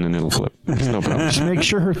the button and it'll flip. It's no problem. just make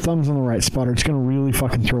sure her thumb's on the right spot, or it's going to really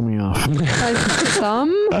fucking throw me off. My thumb?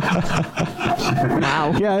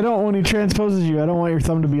 Wow. Yeah, I don't. When he transposes you, I don't want your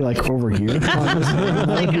thumb to be like over here, on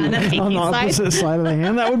the opposite side of the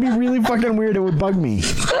hand. That would be really fucking weird. It would bug me.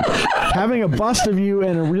 Having a bust of you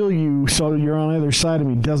and a real you, so you're on either side of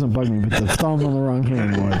me, doesn't bug me. But the thumb on the wrong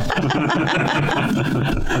hand would.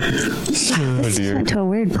 Oh, dear. Went to a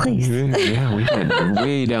weird place. Yeah, we went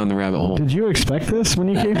way down the rabbit hole. Did you expect this when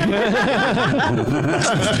you came here?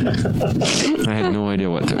 I had no idea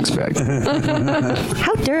what to expect.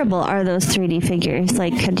 How durable are those 3D figures?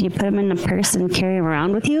 Like, could you put them in a purse and carry them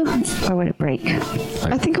around with you, or would it break?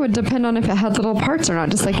 I think it would depend on if it had little parts or not,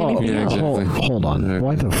 just like anything yeah, else. exactly. Hold on.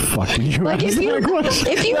 Why the fuck did you Like, ask if you- that question?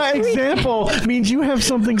 if you that three- example means you have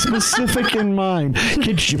something specific in mind.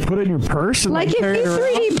 Could you put it in your purse and Like then if carry you it around?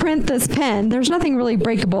 3D print this pen, there's nothing really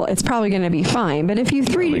breakable. It's probably going to be fine. But if you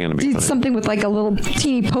gonna 3D be do fine. something with like a little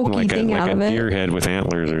teeny pokey Like thing out a of it, deer head with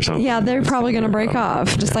antlers or something. yeah, they're probably going to break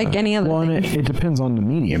off, just like any other Well, thing. and it depends on the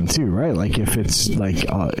medium too, right? Like if it's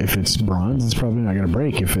if it's bronze, it's probably not going to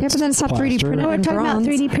break. If it's Yeah, but then it's not 3D plaster- printed. Oh, we're talking about Bronze.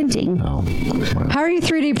 3D printing. Oh, well, How are you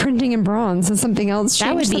 3D printing in bronze? Is something else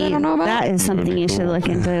That would changed that be. I don't know about? That is something you should look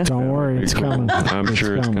into. don't worry, it's coming. I'm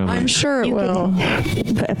sure it's coming. I'm sure it You will.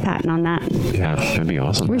 could put a patent on that. Yeah, that'd be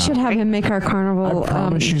awesome. We should have him make our carnival. I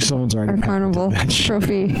promise you, someone's already our carnival patented that shit.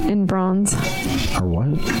 trophy in bronze. Or what?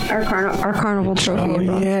 Our carnival trophy in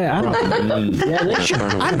bronze. Yeah, I don't, yeah. They should,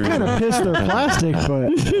 I'm kind of pissed they're plastic,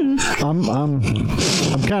 but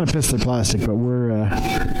I'm kind of pissed they're plastic, but we're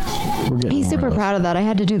getting. He's more super of those. proud of that. I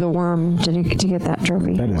had to do the worm to get that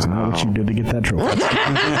trophy. That is not what you did to get that trophy.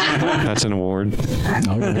 That's an award.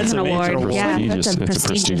 It's an award. Yeah, prestigious- that's a it's a prestigious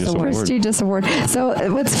prestigious award. Prestigious award.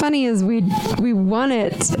 So what's funny is we won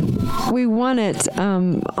it. We won it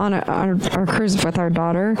on our cruise with our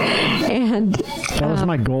daughter, and That was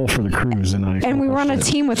my goal for the cruise, and we were on a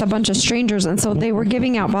team with a bunch of strangers, and so they were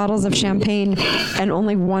giving out bottles of champagne and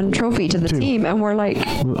only one trophy to the Two. team, and we're like,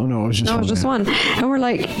 Oh no, it was just no, it was just one, and we're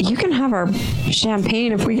like, you can have our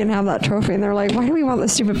champagne if we can have that trophy, and they're like, why do we want the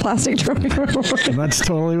stupid plastic trophy? That's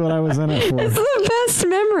totally what I was in it for. It's the best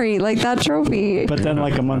memory, like that trophy. But then,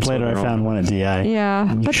 like a month later, I found one at DI.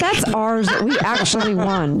 Yeah, but that's ours that we actually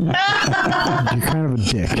won. You're kind of a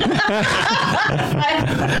dick.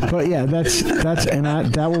 But yeah,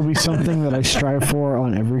 that will be something that I strive for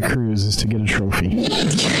on every cruise, is to get a trophy.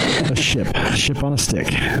 A ship on a stick.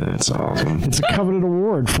 That's awesome. It's a coveted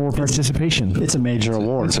award for participation. It's a major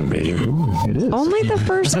award. It's a major. It is. Only the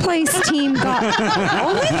first place team got.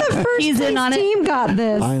 Only the first He's in place on it. team got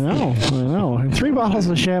this. I know. And 3 bottles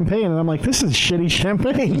of champagne, and I'm like, this is shitty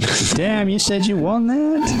champagne. Damn, you said you won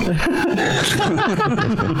that?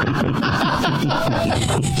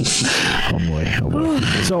 Oh boy.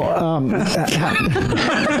 So,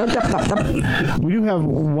 we do have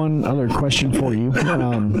one other question for you.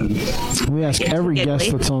 We ask every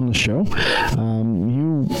guest that's on the show.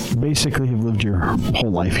 You basically have lived your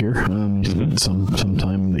whole life here. You spent some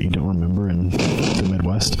time that you don't remember in the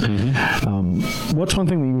Midwest. What's one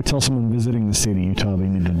thing that you would tell someone visiting the state of Utah they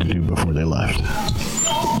needed to do before they left?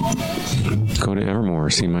 go to Evermore,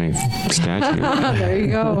 see my statue. There you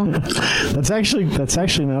go. That's actually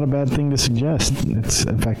not a bad thing to suggest. It's,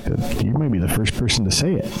 in fact, you may be the first person to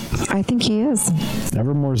say it. I think he is.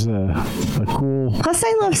 Evermore's a cool. Plus,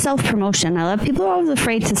 I love self-promotion. I love people are always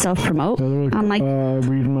afraid to self-promote. I'm like,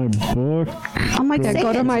 reading my book. I'm like, Yeah,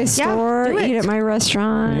 go to my store, do it. eat at my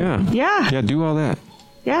restaurant. Yeah. Do all that.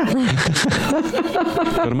 Yeah. Go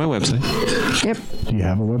to my website. Yep. Do you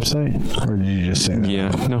have a website, or did you just say that?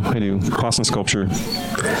 Yeah, no, I do.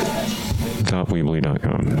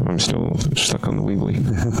 ClausenSculpture.weebly.com. I'm still stuck on the Weebly.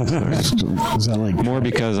 Is that like More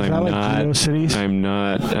because I'm that like not. GeoCities? I'm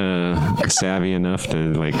not savvy enough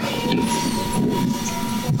to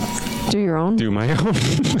Do your own. do my own.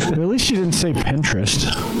 At least you didn't say Pinterest.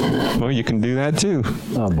 Well, you can do that too,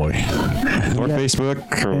 Oh boy. or Facebook,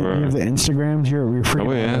 You have or the Instagrams. You're freaking.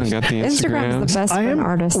 oh yeah, I got the Instagram's Instagrams. the best I for an am.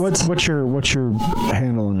 artist. What's your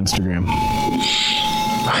handle on Instagram?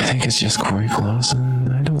 I think it's just Corey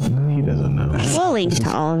Clausen. I don't know. He doesn't know. We'll link to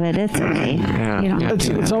all of it. It's okay. Yeah, You don't yeah. have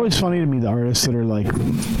to. It's always funny to me, the artists that are like,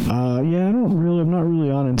 I'm not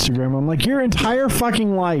really on Instagram. I'm like, your entire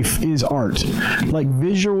fucking life is art, like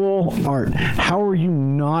visual art. How are you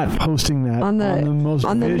not posting that On the- most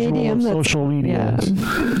on the visual medium of that's- social media?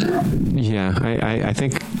 Yeah, I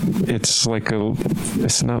think it's like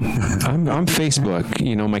it's not. I'm Facebook.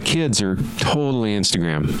 You know, my kids are totally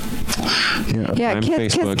Instagram. Yeah, I'm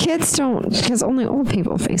kids don't, because only old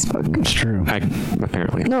people Facebook. It's true.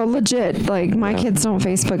 Apparently. No, legit. Like, my kids don't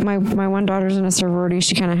Facebook. My one daughter's in a sorority.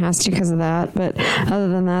 She kind of has to because of that. But other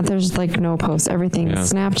than that, there's like no posts. Everything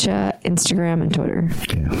Snapchat, Instagram, and Twitter.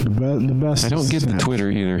 Yeah, the best. I don't get the Snap. Twitter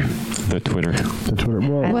either. The Twitter. The Twitter.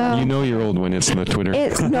 Well, You know you're old when it's the Twitter.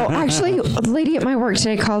 no, actually, a lady at my work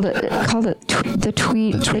today called it the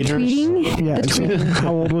tweeting. yeah. The So tweeting.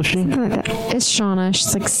 how old was she? Something like that. It's Shauna.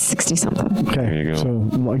 She's like 60 something. Okay. There you go.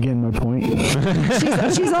 So again, my point.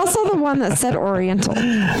 She's also the one that said Oriental.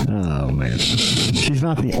 Oh man, she's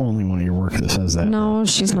not the only one at your work that says that. No,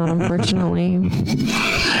 she's not, unfortunately.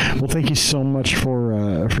 Well, thank you so much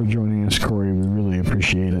for joining us, Corey. We really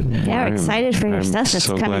appreciate it. Yeah, we're I'm- excited for your I'm stuff that's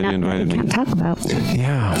so coming glad up you that we invited me. can't talk about.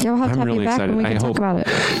 Yeah, Yeah, we'll have to I'm have you really back excited. and we I can talk hope, about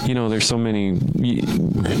it. You know, there's so many.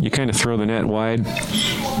 You kind of throw the net wide.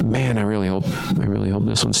 Man, I really hope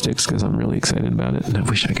this one sticks because I'm really excited about it, and I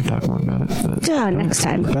wish I could talk more about it. But Next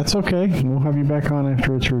time. That's okay. We'll have you back on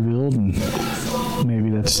after it's revealed, and maybe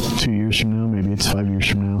that's 2 years from now. Maybe it's 5 years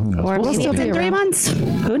from now. Who knows? Or We'll maybe still it's be in 3 around. months.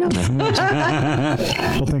 Who knows?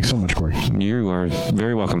 Well, thanks so much, Corey. you are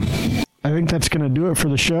very welcome. I think that's going to do it for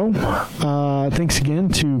the show. Thanks again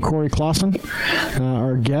to Corey Clausen,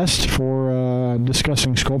 our guest, for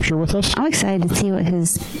discussing sculpture with us. I'm excited to see what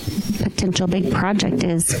his potential big project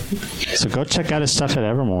is. So go check out his stuff at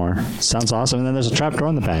Evermore. Sounds awesome. And then there's a trapdoor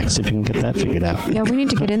in the back. See if you can get that figured out. Yeah, we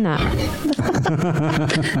need to get in that.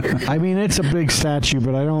 I mean, it's a big statue,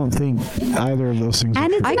 but I don't think either of those things.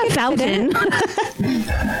 And it's I in a could fit in fountain.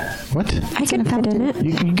 What? I can fit in it.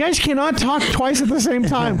 You guys cannot talk twice at the same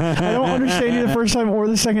time. I don't understand you the first time or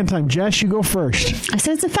the second time. Jess, you go first. I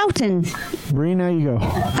said it's a fountain. Bree, now you go.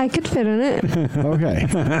 I could fit in it. Okay.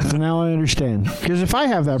 So now I understand. Because if I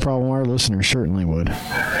have that problem, our listeners certainly would.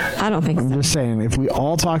 I don't think I'm so. just saying, if we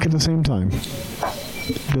all talk at the same time,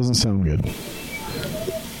 it doesn't sound good.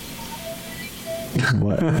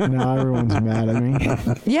 What? Now everyone's mad at me.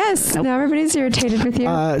 Yes, now everybody's irritated with you.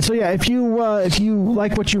 So yeah, if you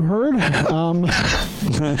like what you heard, I'm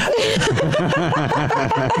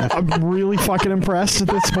really fucking impressed at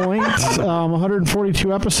this point.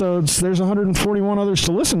 142 episodes. There's 141 others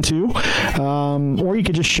to listen to, or you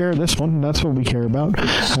could just share this one. That's what we care about.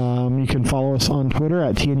 You can follow us on Twitter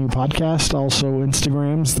at TNU Podcast. Also,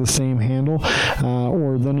 Instagram's the same handle,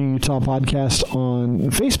 or the New Utah Podcast on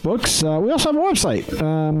Facebook's. We also have a website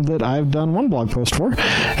that I've done one blog post for.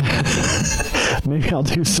 Maybe I'll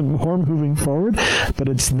do some more moving forward, but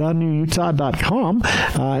it's thenewutah.com,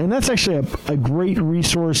 and that's actually a great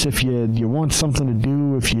resource if you want something to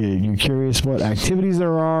do, if you're curious what activities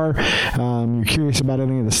there are, you're curious about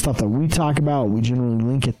any of the stuff that we talk about. We generally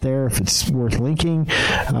link it there if it's worth linking.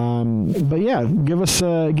 But yeah, give us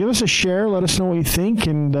a share. Let us know what you think,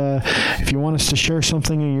 and if you want us to share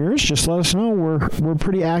something of yours, just let us know. We're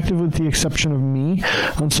pretty active, with the exception of me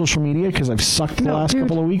on social media, because I've sucked the last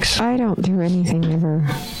couple of weeks. I don't do anything ever.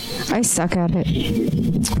 I suck at it.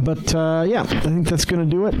 But yeah, I think that's going to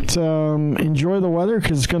do it. Enjoy the weather,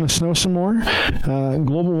 because it's going to snow some more.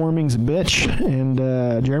 Global warming's a bitch, and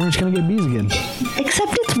Jeremy's going to get bees again.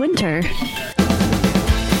 Except it's winter.